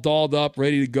up, all dolled up,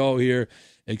 ready to go here.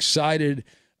 Excited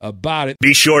about it.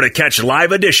 Be sure to catch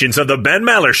live editions of the Ben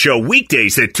Maller Show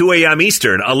weekdays at 2 a.m.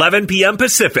 Eastern, 11 p.m.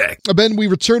 Pacific. Ben, we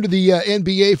return to the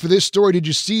NBA for this story. Did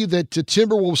you see that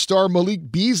Timberwolves star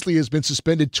Malik Beasley has been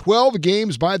suspended 12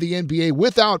 games by the NBA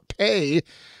without pay,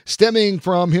 stemming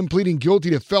from him pleading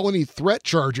guilty to felony threat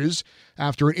charges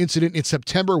after an incident in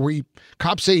September where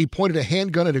cops say he pointed a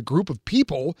handgun at a group of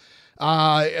people.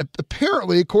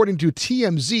 Apparently, according to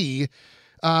TMZ,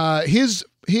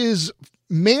 his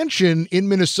mansion in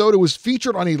Minnesota was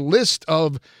featured on a list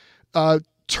of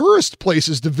tourist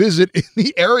places to visit in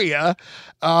the area.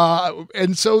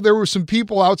 And so there were some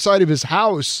people outside of his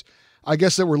house, I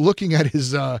guess, that were looking at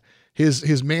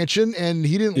his mansion, and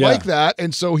he didn't like that.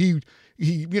 And so he,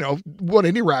 what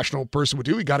any rational person would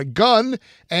do, he got a gun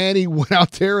and he went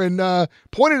out there and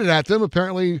pointed it at them,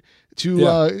 apparently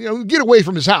to get away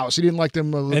from his house. He didn't like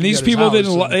them. And these people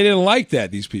didn't like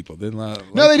that. These people didn't.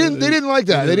 They didn't like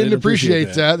that. They didn't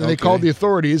appreciate that. And they called the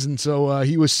authorities. And so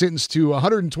he was sentenced to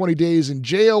 120 days in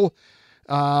jail.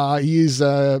 He's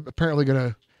apparently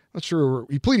going to. Not sure.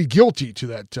 He pleaded guilty to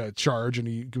that charge, and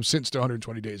he was sentenced to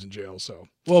 120 days in jail. So,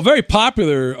 well, very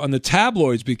popular on the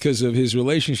tabloids because of his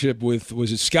relationship with,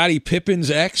 was it Scottie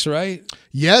Pippen's ex? Right?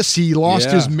 Yes, he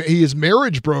lost his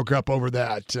marriage broke up over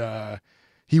that.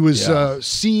 He was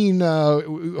seen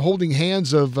holding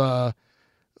hands of,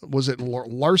 was it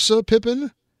Larsa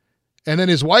Pippen? And then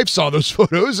his wife saw those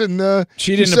photos, and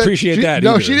she didn't appreciate that.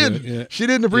 No, either. she didn't. Yeah. She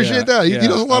didn't appreciate that. He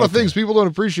does a lot of things people don't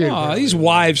appreciate. Oh, these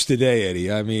wives today,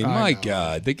 Eddie. I mean, my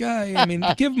God, the guy. I mean,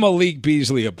 give Malik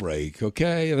Beasley a break,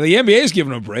 okay? The NBA's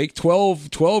giving him a break.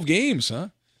 12 games, huh?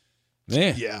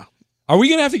 Man. Yeah. Are we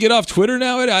going to have to get off Twitter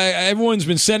now, Ed? Everyone's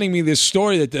been sending me this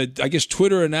story that I guess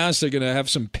Twitter announced they're going to have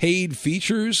some paid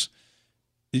features.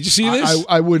 Did you see this?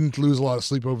 I wouldn't lose a lot of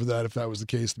sleep over that if that was the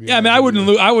case. Yeah, I mean, I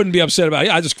wouldn't be upset about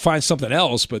it. I just find something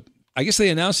else. But I guess they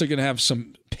announced they're going to have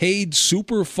some paid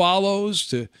super follows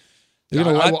to They're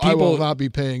going to let I people. will not be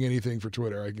paying anything for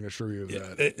Twitter. I can assure you of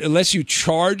that. Unless you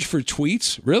charge for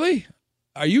tweets, really?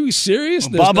 Are you serious?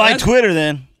 Well, bye-bye Twitter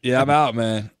then. Yeah, I'm out,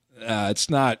 man. It's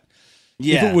not.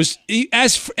 Yeah. If it was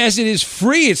as it is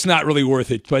free, it's not really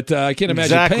worth it. But I can't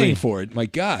imagine paying for it. My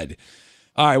God.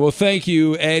 All right. Well, thank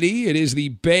you, Eddie. It is the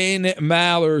Ben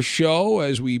Maller Show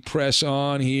as we press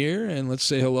on here, and let's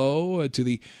say hello to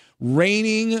the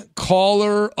reigning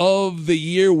caller of the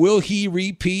year. Will he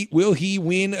repeat? Will he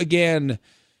win again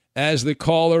as the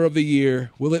caller of the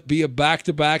year? Will it be a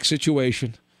back-to-back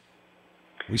situation?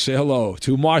 We say hello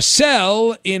to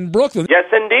Marcel in Brooklyn. Yes,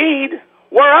 indeed.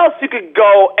 Where else you could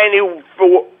go?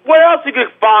 Where else you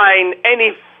could find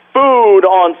any food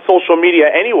on social media?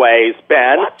 Anyways,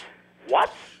 Ben.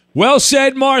 What? Well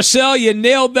said, Marcel. You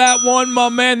nailed that one, my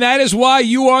man. That is why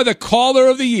you are the caller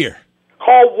of the year.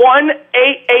 Call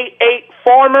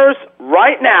 1-888-FARMERS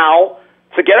right now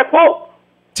to get a quote.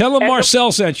 Tell them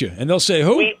Marcel sent you, and they'll say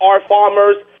who? We are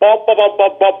farmers. Bum, bum, bum,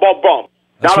 bum, bum, bum, bum.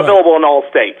 That's Not right. available in all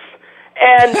states.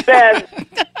 And then,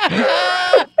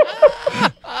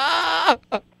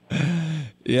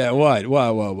 Yeah, what?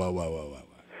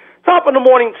 top of the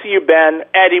morning to you, Ben,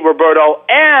 Eddie, Roberto,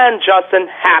 and Justin.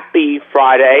 Happy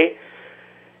Friday.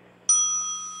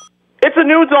 It's a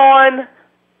new dawn.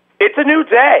 It's a new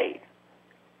day.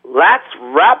 Let's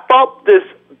wrap up this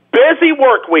busy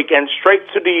work weekend straight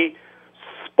to the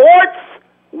sports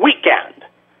weekend.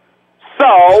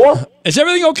 So, Is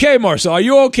everything okay, Marcel? Are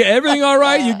you okay? Everything all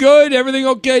right? You good? Everything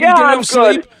okay? Did yeah, you get I'm enough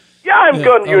sleep? good. Yeah, I'm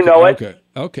good. You know it.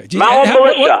 Okay. Mount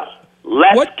Militia.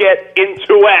 Let's get into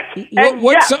it.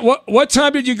 What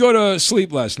time did you go to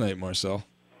sleep last night, Marcel?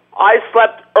 I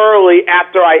slept early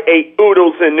after I ate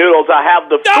oodles and noodles. I have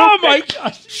the food my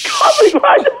coming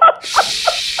right up.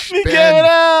 Get it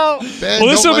out. Ben, Well,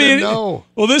 this don't will let be him know.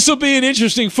 this will be an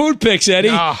interesting food picks, Eddie.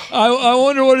 I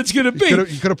wonder what it's going to be. You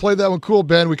could have played that one cool,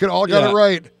 Ben. We could all got it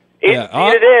right. Indeed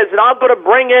it is, and I'm going to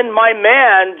bring in my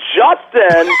man,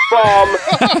 Justin, from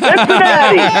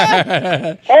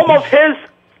Cincinnati. Home of his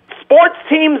sports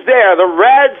teams there, the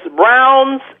Reds,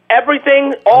 Browns,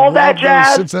 everything, all that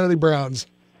jazz. Cincinnati Browns.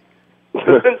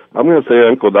 I'm going to say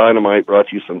Uncle Dynamite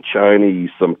brought you some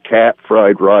Chinese, some cat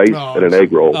fried rice, and an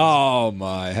egg roll. Oh,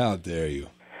 my. How dare you.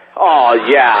 Oh,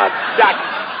 yeah.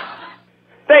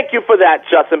 Thank you for that,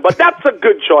 Justin, but that's a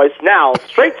good choice. Now,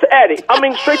 straight to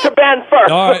Ben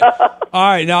first. All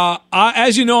right. Now,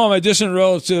 as you know, I'm a distant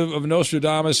relative of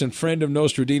Nostradamus and friend of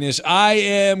Nostradamus. I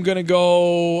am going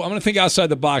to think outside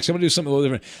the box. I'm going to do something a little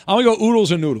different. I'm going to go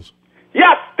oodles and noodles.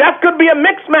 Yes, that's going to be a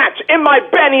mixed match in my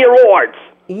Benny Awards.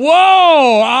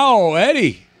 Whoa! Oh,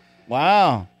 Eddie.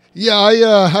 Wow. Yeah, I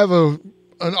have an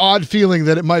odd feeling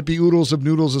that it might be oodles of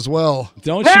noodles as well.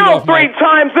 Don't Now 3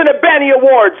 times in the Benny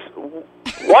Awards.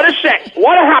 What a shame.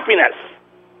 What a happiness.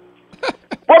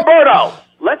 Roberto,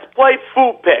 let's play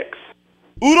food picks.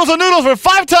 Oodles and noodles for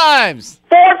 5 times.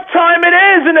 4th time it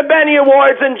is in the Benny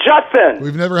Awards. And Justin.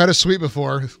 We've never had a sweet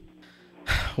before.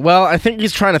 Well, I think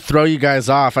he's trying to throw you guys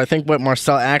off. I think what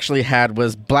Marcel actually had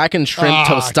was blackened shrimp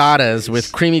tostadas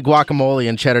with creamy guacamole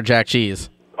and cheddar jack cheese.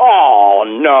 Oh,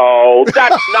 no.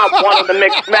 That's not one of the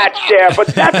mixed match there, but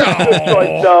that's a good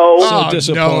choice, though. So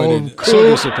disappointed. So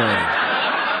disappointed.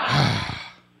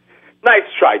 Nice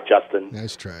try, Justin.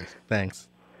 Nice try. Thanks.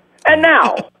 And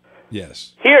now,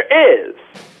 yes, here is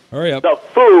hurry up. The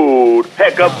food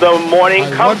pick of the morning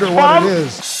I comes wonder what from it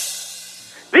is.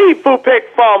 the food pick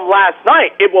from last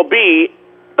night. It will be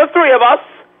the 3 of us,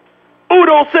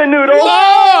 oodles and noodles.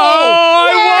 Oh,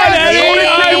 I won, Eddie.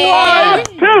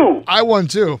 I won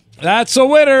too. That's a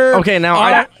winner. Okay,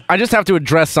 now I just have to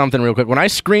address something real quick. When I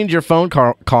screened your phone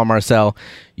call, Marcel,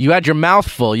 you had your mouth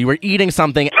full. You were eating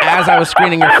something as I was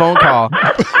screening your phone call.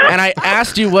 And I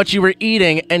asked you what you were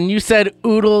eating, and you said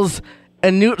oodles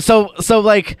and noodles. So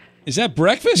like... Is that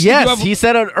breakfast? Yes, he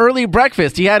said an early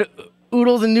breakfast. He had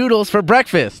oodles and noodles for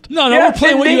breakfast. No, we're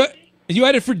playing what you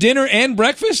had it for dinner and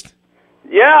breakfast?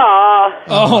 Yeah.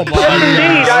 Oh,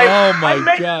 my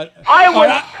Indeed. God. I was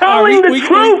telling the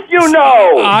truth, you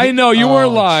know. I know. You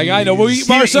weren't lying. I know.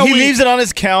 Marcel, he leaves it on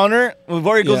his counter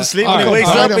before he goes to sleep. When he wakes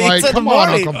up, he eats it in the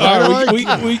morning. We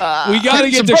got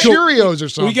to get some to Coop. Cheerios or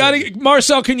something. We got to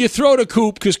Marcel, can you throw to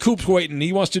Coop? Because Coop's waiting.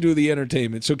 He wants to do the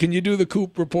entertainment. So can you do the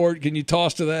Coop report? Can you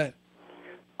toss to that?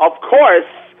 Of course.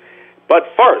 But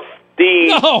first, the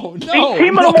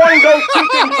team of the morning goes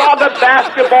Teaching Saga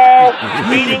basketball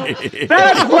beating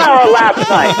Santa Clara last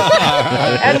night.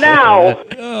 And now,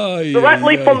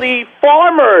 directly from the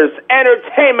Farmers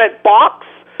Entertainment box,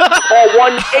 call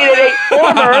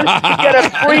 1-888-FARMERS to get a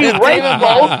free race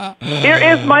quote. Here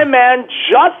is my man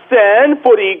Justin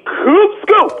for the Coop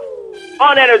Scoop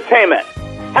on entertainment.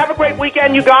 Have a great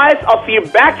weekend, you guys. I'll see you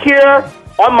back here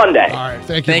on Monday. All right.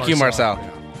 Thank you, Marcel.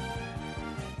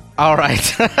 All right.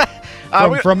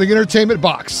 From the entertainment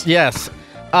box. Yes.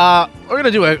 We're going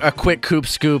to do a quick Coop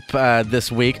Scoop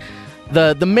this week.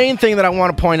 The main thing that I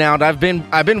want to point out, I've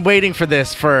been waiting for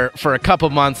this for a couple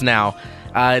months now.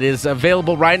 It is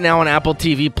available right now on Apple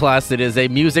TV Plus. It is a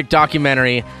music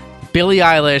documentary. Billie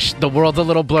Eilish, The World's a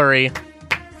Little Blurry.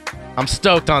 I'm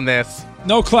stoked on this.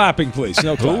 No clapping, please.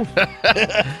 No clapping.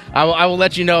 I will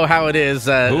let you know how it is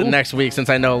next week, since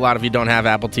I know a lot of you don't have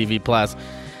Apple TV Plus.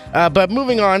 But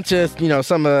moving on to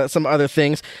some other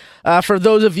things. For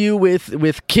those of you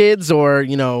with kids or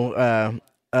yearning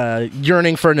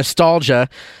for nostalgia,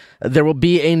 there will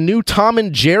be a new Tom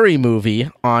and Jerry movie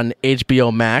on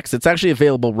HBO Max. It's actually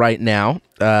available right now.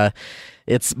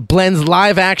 It blends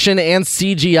live action and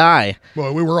CGI.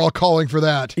 Well, we were all calling for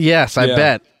that. Yes, I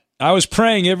bet. I was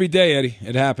praying every day, Eddie.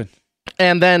 It happened.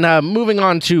 And then moving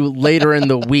on to later in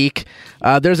the week,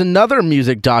 there's another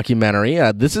music documentary.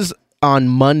 This is on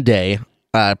Monday.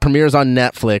 Premieres on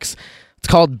Netflix. It's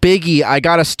called Biggie, I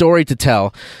Got a Story to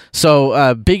Tell. So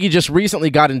Biggie just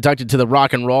recently got inducted to the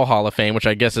Rock and Roll Hall of Fame, which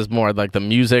I guess is more like the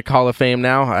Music Hall of Fame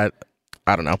now.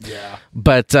 I don't know. Yeah.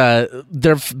 But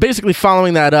they're basically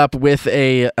following that up with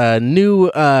a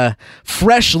new,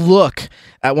 fresh look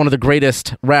at one of the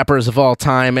greatest rappers of all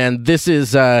time. And this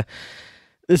is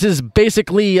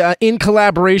basically in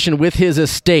collaboration with his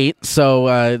estate. So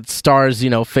it stars,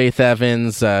 Faith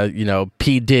Evans,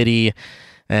 P. Diddy,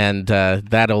 and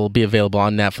that'll be available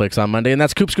on Netflix on Monday. And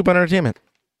that's Coop Scoop on Entertainment.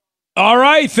 All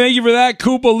right. Thank you for that,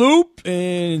 Koopa Loop.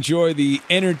 And enjoy the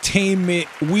entertainment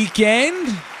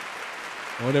weekend.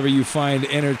 Whatever you find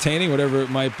entertaining, whatever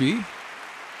it might be. We're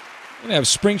going to have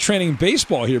spring training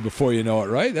baseball here before you know it,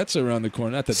 right? That's around the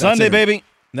corner. Not that Sunday, baby.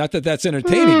 Not that that's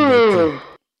entertaining, but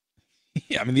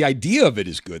yeah, I mean, the idea of it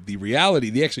is good. The reality,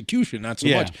 the execution, not so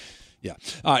much. Yeah.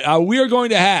 All right. We are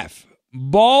going to have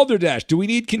Balderdash. Do we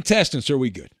need contestants, or are we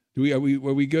good? Are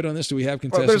we good on this? Do we have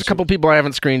contestants? Well, there's a couple people I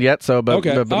haven't screened yet, so but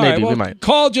maybe we might.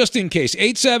 Call just in case.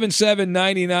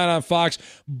 877-99 on Fox.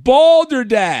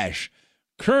 Balderdash.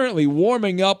 Currently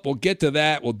warming up. We'll get to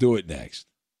that. We'll do it next.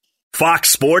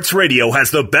 Fox Sports Radio has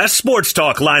the best sports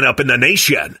talk lineup in the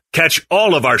nation. Catch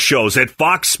all of our shows at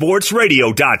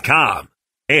foxsportsradio.com.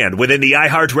 And within the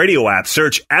iHeartRadio app,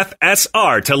 search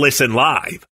FSR to listen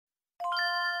live.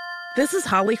 This is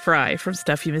Holly Fry from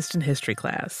Stuff You Missed in History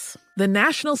Class. The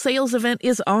national sales event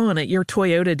is on at your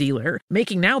Toyota dealer,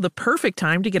 making now the perfect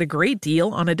time to get a great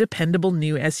deal on a dependable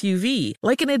new SUV,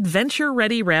 like an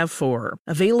adventure-ready RAV4.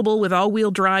 Available with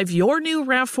all-wheel drive, your new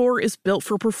RAV4 is built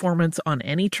for performance on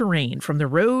any terrain, from the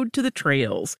road to the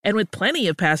trails. And with plenty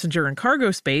of passenger and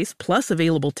cargo space, plus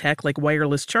available tech like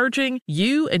wireless charging,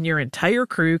 you and your entire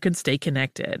crew can stay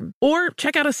connected. Or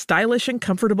check out a stylish and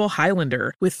comfortable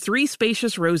Highlander with 3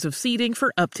 spacious rows of seating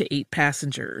for up to 8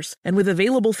 passengers. And with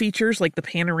available features like the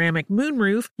panoramic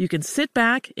moonroof, you can sit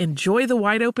back, enjoy the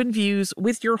wide open views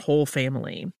with your whole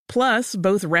family. Plus,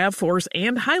 both RAV4s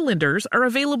and Highlanders are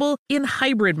available in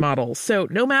hybrid models, so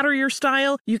no matter your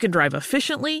style, you can drive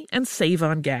efficiently and save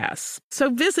on gas. So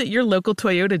visit your local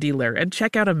Toyota dealer and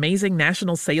check out amazing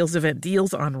national sales event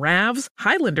deals on RAVs,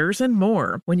 Highlanders, and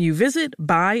more when you visit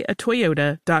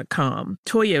buyatoyota.com.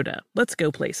 Toyota, let's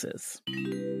go places.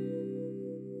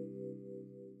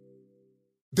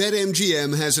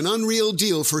 BetMGM has an unreal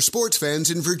deal for sports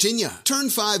fans in Virginia. Turn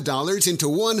 $5 into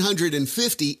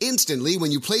 $150 instantly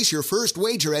when you place your first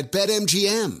wager at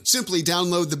BetMGM. Simply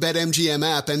download the BetMGM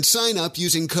app and sign up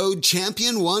using code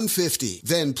CHAMPION150.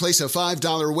 Then place a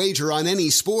 $5 wager on any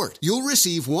sport. You'll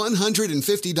receive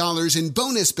 $150 in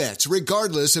bonus bets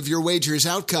regardless of your wager's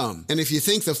outcome. And if you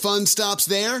think the fun stops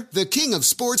there, the king of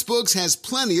sportsbooks has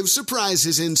plenty of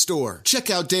surprises in store. Check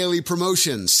out daily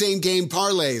promotions, same-game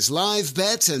parlays, live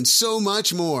bets, and so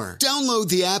much more. Download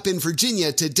the app in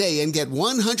Virginia today and get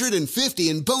 $150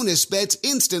 in bonus bets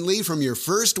instantly from your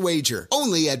first wager.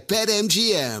 Only at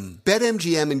BetMGM.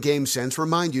 BetMGM and GameSense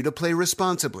remind you to play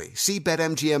responsibly. See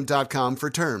BetMGM.com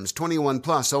for terms. 21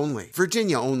 plus only.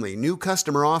 Virginia only. New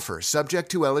customer offer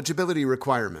subject to eligibility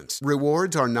requirements.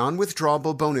 Rewards are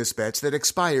non-withdrawable bonus bets that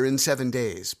expire in 7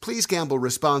 days. Please gamble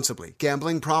responsibly.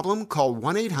 Gambling problem? Call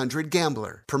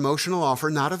 1-800-GAMBLER. Promotional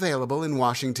offer not available in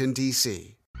Washington, D.C.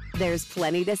 There's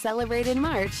plenty to celebrate in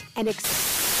March and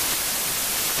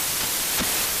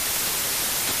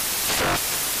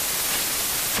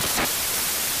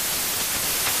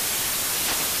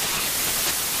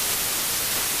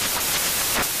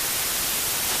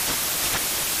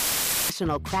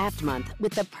National Craft Month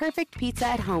with the perfect pizza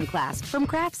at home class from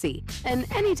Craftsy.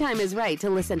 And anytime is right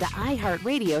to listen to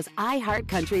iHeartRadio's iHeart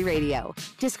Country Radio.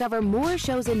 Discover more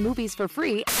shows and movies for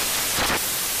free.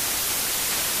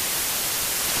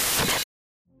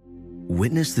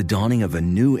 Witness the dawning of a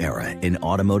new era in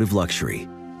automotive luxury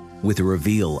with a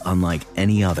reveal unlike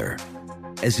any other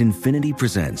as Infiniti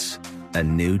presents a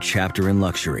new chapter in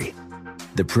luxury,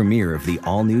 the premiere of the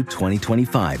all-new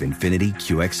 2025 Infiniti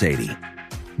QX80.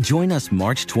 Join us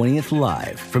March 20th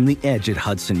live from the Edge at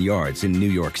Hudson Yards in New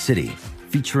York City,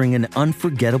 featuring an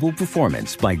unforgettable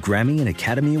performance by Grammy and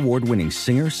Academy Award-winning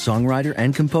singer, songwriter,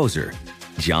 and composer,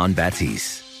 Jon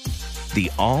Batiste.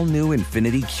 The all-new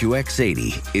Infiniti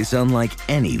QX80 is unlike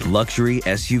any luxury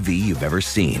SUV you've ever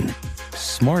seen.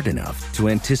 Smart enough to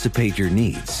anticipate your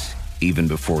needs, even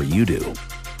before you do.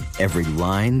 Every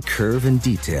line, curve, and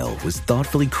detail was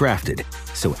thoughtfully crafted,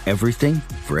 so everything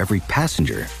for every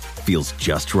passenger feels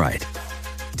just right.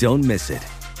 Don't miss it.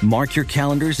 Mark your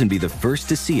calendars and be the first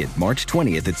to see it March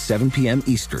 20th at 7 p.m.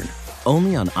 Eastern,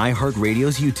 only on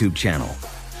iHeartRadio's YouTube channel.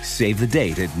 Save the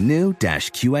date at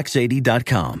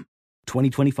new-QX80.com.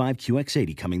 2025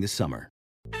 QX80 coming this summer.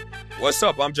 What's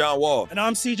up? I'm John Wall. And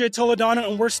I'm CJ Toledano,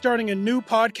 and we're starting a new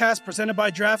podcast presented by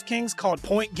DraftKings called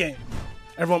Point Game.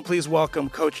 Everyone, please welcome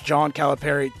Coach John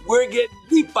Calipari. We're getting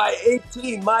beat by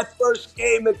 18. My first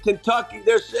game in Kentucky.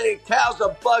 They're saying Cal's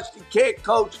a bust. He can't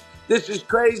coach. This is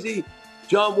crazy.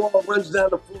 John Wall runs down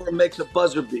the floor and makes a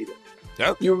buzzer beater.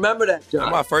 Yep. You remember that, John?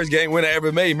 That's my first game win I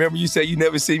ever made. Remember you said you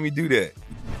never seen me do that.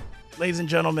 Ladies and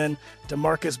gentlemen,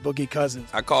 DeMarcus Boogie Cousins.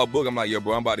 I called Boog. I'm like, yo,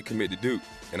 bro, I'm about to commit to Duke.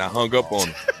 And I hung up on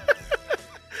him.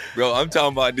 Bro, I'm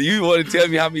talking about, do you want to tell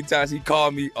me how many times he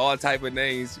called me all type of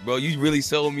names? Bro, you really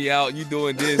sold me out. You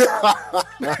doing this.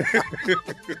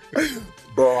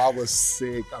 Bro, I was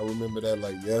sick. I remember that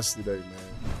like yesterday, man.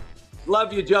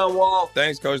 Love you, John Wall.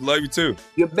 Thanks, Coach. Love you, too.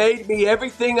 You made me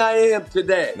everything I am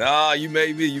today. Nah, you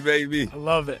made me. You made me. I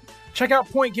love it. Check out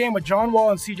Point Game with John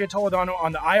Wall and CJ Toledano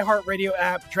on the iHeartRadio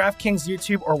app, DraftKings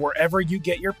YouTube, or wherever you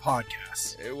get your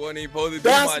podcasts. It wasn't even supposed to be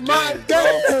That's my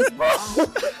game, bro.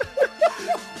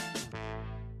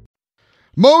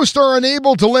 Most are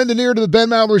unable to lend an ear to the Ben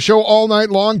Maller Show all night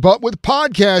long, but with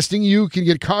podcasting, you can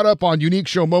get caught up on unique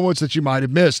show moments that you might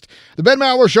have missed. The Ben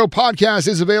Maller Show podcast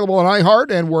is available on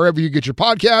iHeart and wherever you get your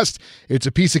podcast. It's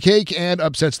a piece of cake and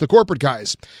upsets the corporate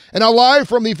guys. And now live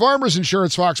from the Farmers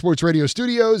Insurance Fox Sports Radio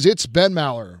studios, it's Ben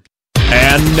Maller.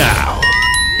 And now,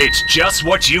 it's just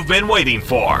what you've been waiting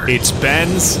for. It's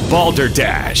Ben's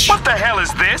Balderdash. What the hell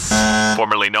is this?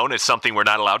 Formerly known as something we're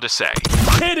not allowed to say.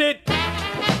 Hit it!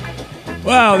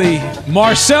 Well, the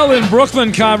Marcel in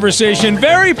Brooklyn conversation,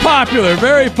 very popular,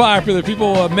 very popular.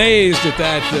 People amazed at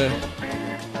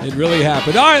that. It really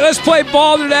happened. All right, let's play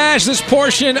Balderdash. This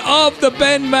portion of the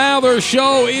Ben Maller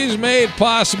Show is made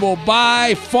possible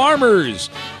by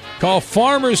Farmers. Call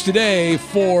Farmers today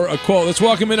for a quote. Let's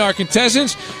welcome in our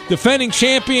contestants. Defending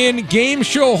champion, game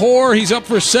show whore. He's up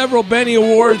for several Benny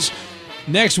Awards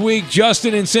next week.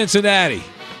 Justin in Cincinnati.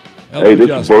 Hello, hey, this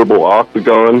Justin. is Verbal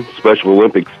Octagon Special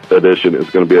Olympics edition. It's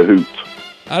going to be a hoot.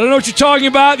 I don't know what you're talking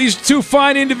about. These two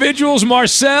fine individuals.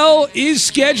 Marcel is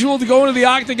scheduled to go into the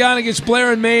Octagon against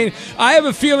Blair and Maine. I have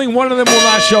a feeling one of them will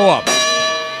not show up.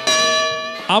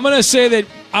 I'm going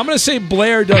to say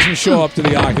Blair doesn't show up to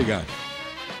the Octagon.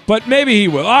 But maybe he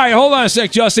will. All right, hold on a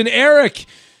sec, Justin. Eric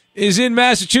is in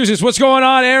Massachusetts. What's going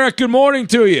on, Eric? Good morning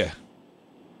to you.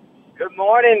 Good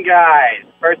morning, guys.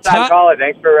 First time caller.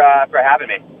 Thanks for having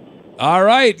me. All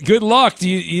right. Good luck. Do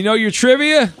you know your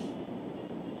trivia?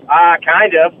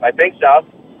 Kind of. I think so.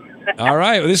 All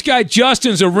right. Well, this guy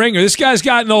Justin's a ringer. This guy's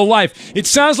got no life. It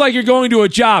sounds like you're going to a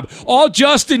job. All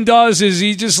Justin does is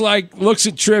he just looks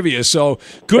at trivia. So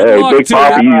good luck Big to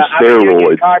Papa you. used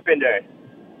steroids. Carpenter.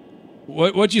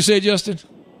 What'd you say, Justin?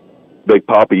 Big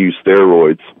Papa used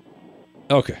steroids.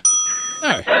 Okay. All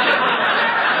right.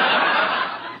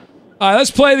 All right,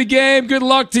 let's play the game. Good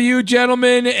luck to you,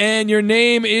 gentlemen. And your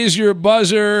name is your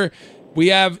buzzer. We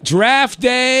have draft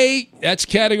day. That's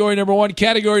category number 1.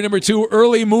 Category number 2,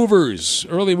 early movers.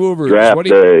 Early movers. Draft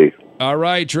day. All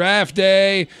right, draft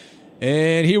day.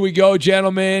 And here we go,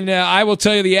 gentlemen. I will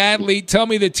tell you the athlete. Tell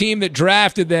me the team that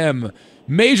drafted them.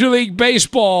 Major League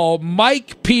Baseball,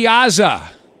 Mike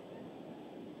Piazza.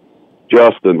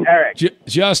 Justin. Eric.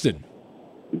 Justin.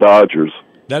 Dodgers.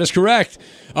 That is correct.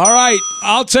 All right,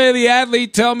 I'll tell you the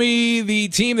athlete. Tell me the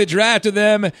team that drafted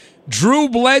them. Drew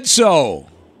Bledsoe.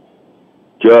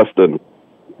 Justin.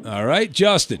 All right,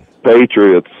 Justin.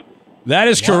 Patriots. That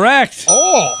is correct.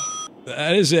 Oh.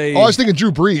 That is a... Oh, I was thinking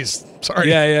Drew Brees. Sorry.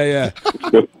 Yeah.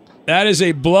 That is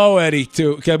a blow, Eddie,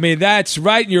 too. I mean, that's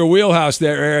right in your wheelhouse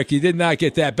there, Eric. You did not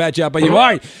get that. Bad job. But you're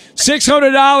right.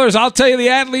 $600. I'll tell you the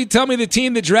athlete. Tell me the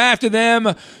team that drafted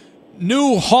them.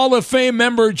 New Hall of Fame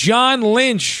member, John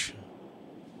Lynch.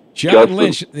 John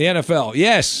Lynch, the NFL.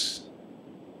 Yes.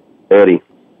 Eddie.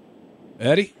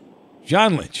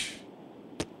 John Lynch.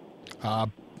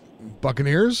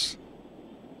 Buccaneers?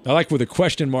 I like with a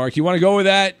question mark. You want to go with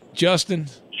that, Justin?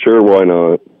 Sure, why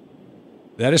not?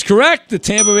 That is correct. The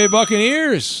Tampa Bay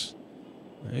Buccaneers.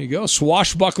 There you go.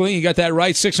 Swashbuckling. You got that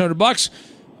right. $600.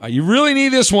 You really need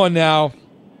this one now.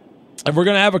 And we're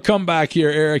going to have a comeback here,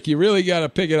 Eric. You really got to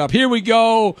pick it up. Here we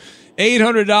go.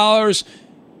 $800.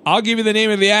 I'll give you the name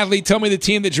of the athlete. Tell me the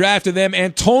team that drafted them.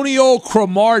 Antonio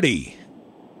Cromartie.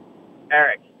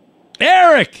 Eric.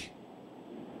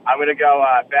 I'm going to go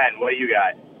Ben. What do you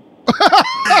got?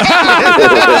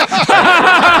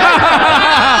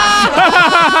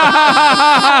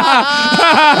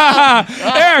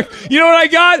 Eric, you know what I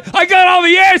got? I got all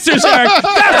the answers, Eric.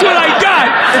 That's what I got.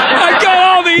 I got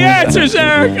all the answers,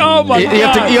 Eric. Oh, my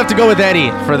God. You have to go with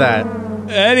Eddie for that.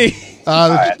 Eddie.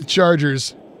 The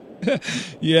Chargers.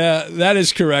 Yeah, that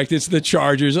is correct. It's the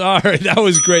Chargers. All right, that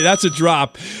was great. That's a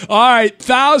drop. All right,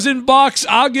 $1,000.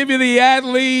 I'll give you the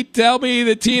athlete. Tell me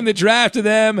the team that drafted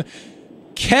them.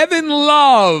 Kevin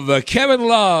Love of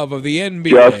the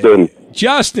NBA.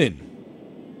 Justin.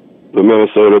 The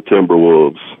Minnesota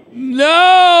Timberwolves. No.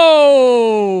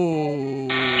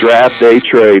 Draft day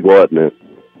trade, wasn't it?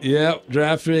 Yep,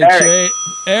 draft day trade.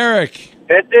 Eric.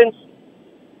 Pistons.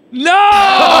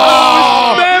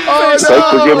 No! Memphis! Thanks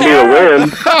for giving me a win.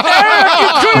 Eric, you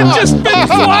could have just been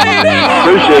quiet.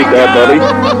 Appreciate that, buddy.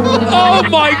 Oh,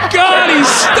 my God. He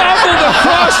stumbled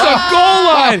across the goal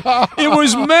line. It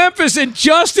was Memphis, and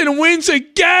Justin wins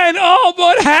again. Oh,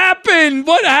 what happened?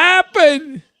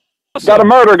 Got a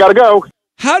murder. Got to go.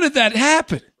 How did that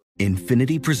happen?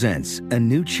 Infiniti presents a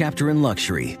new chapter in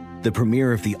luxury. The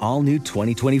premiere of the all-new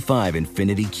 2025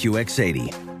 Infiniti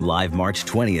QX80. Live March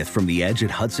 20th from the Edge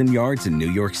at Hudson Yards in New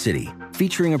York City.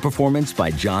 Featuring a performance by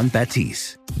John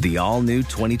Batiste. The all-new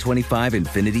 2025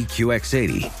 Infiniti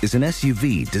QX80 is an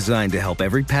SUV designed to help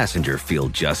every passenger feel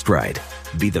just right.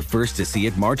 Be the first to see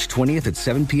it March 20th at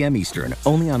 7 p.m. Eastern,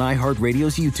 only on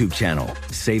iHeartRadio's YouTube channel.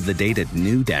 Save the date at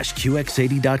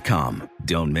new-QX80.com.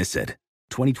 Don't miss it.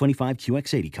 2025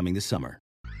 QX80 coming this summer.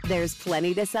 There's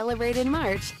plenty to celebrate in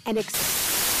March and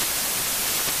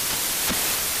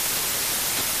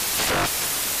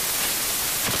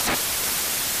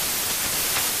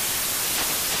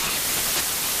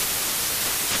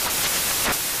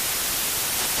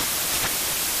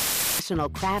National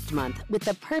Craft Month with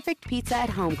the perfect pizza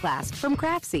at home class from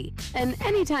Craftsy. And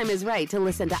anytime is right to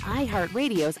listen to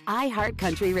iHeartRadio's iHeart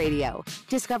Country Radio.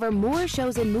 Discover more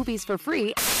shows and movies for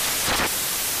free.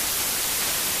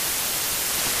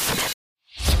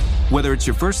 Whether it's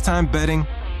your first time betting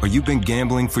or you've been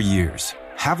gambling for years,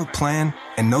 have a plan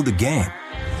and know the game.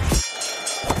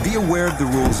 Be aware of the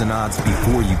rules and odds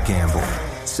before you gamble.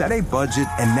 Set a budget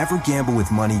and never gamble with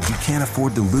money you can't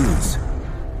afford to lose.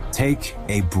 Take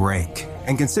a break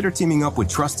and consider teaming up with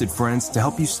trusted friends to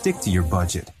help you stick to your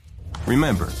budget.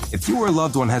 Remember, if you or a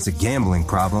loved one has a gambling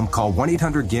problem, call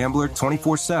 1-800-GAMBLER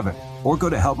 24/7 or go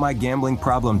to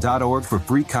helpmygamblingproblem.org for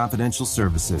free confidential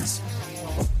services.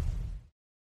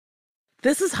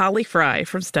 This is Holly Fry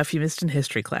from Stuff You Missed in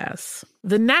History Class.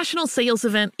 The national sales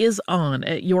event is on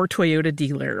at your Toyota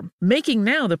dealer, making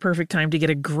now the perfect time to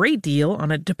get a great deal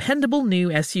on a dependable new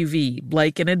SUV,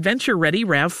 like an adventure-ready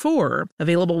RAV4.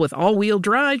 Available with all-wheel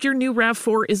drive, your new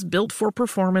RAV4 is built for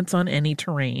performance on any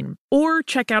terrain. Or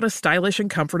check out a stylish and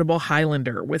comfortable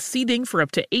Highlander with seating for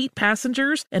up to 8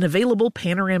 passengers and available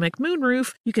panoramic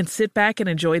moonroof. You can sit back and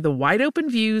enjoy the wide-open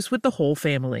views with the whole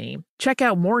family. Check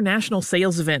out more national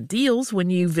sales event deals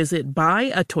when you visit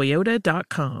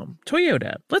buyatoyota.com.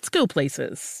 Toyota, let's go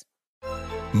places.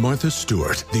 Martha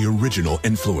Stewart, the original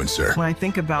influencer. When I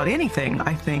think about anything,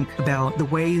 I think about the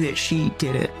way that she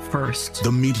did it first.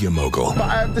 The media mogul.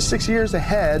 5 to 6 years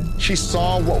ahead, she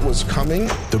saw what was coming.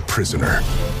 The prisoner.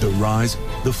 The rise,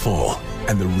 the fall,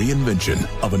 and the reinvention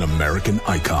of an American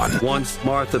icon. Once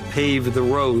Martha paved the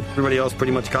road, everybody else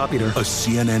pretty much copied her. A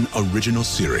CNN original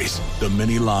series, The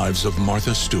Many Lives of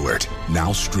Martha Stewart,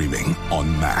 now streaming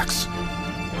on Max.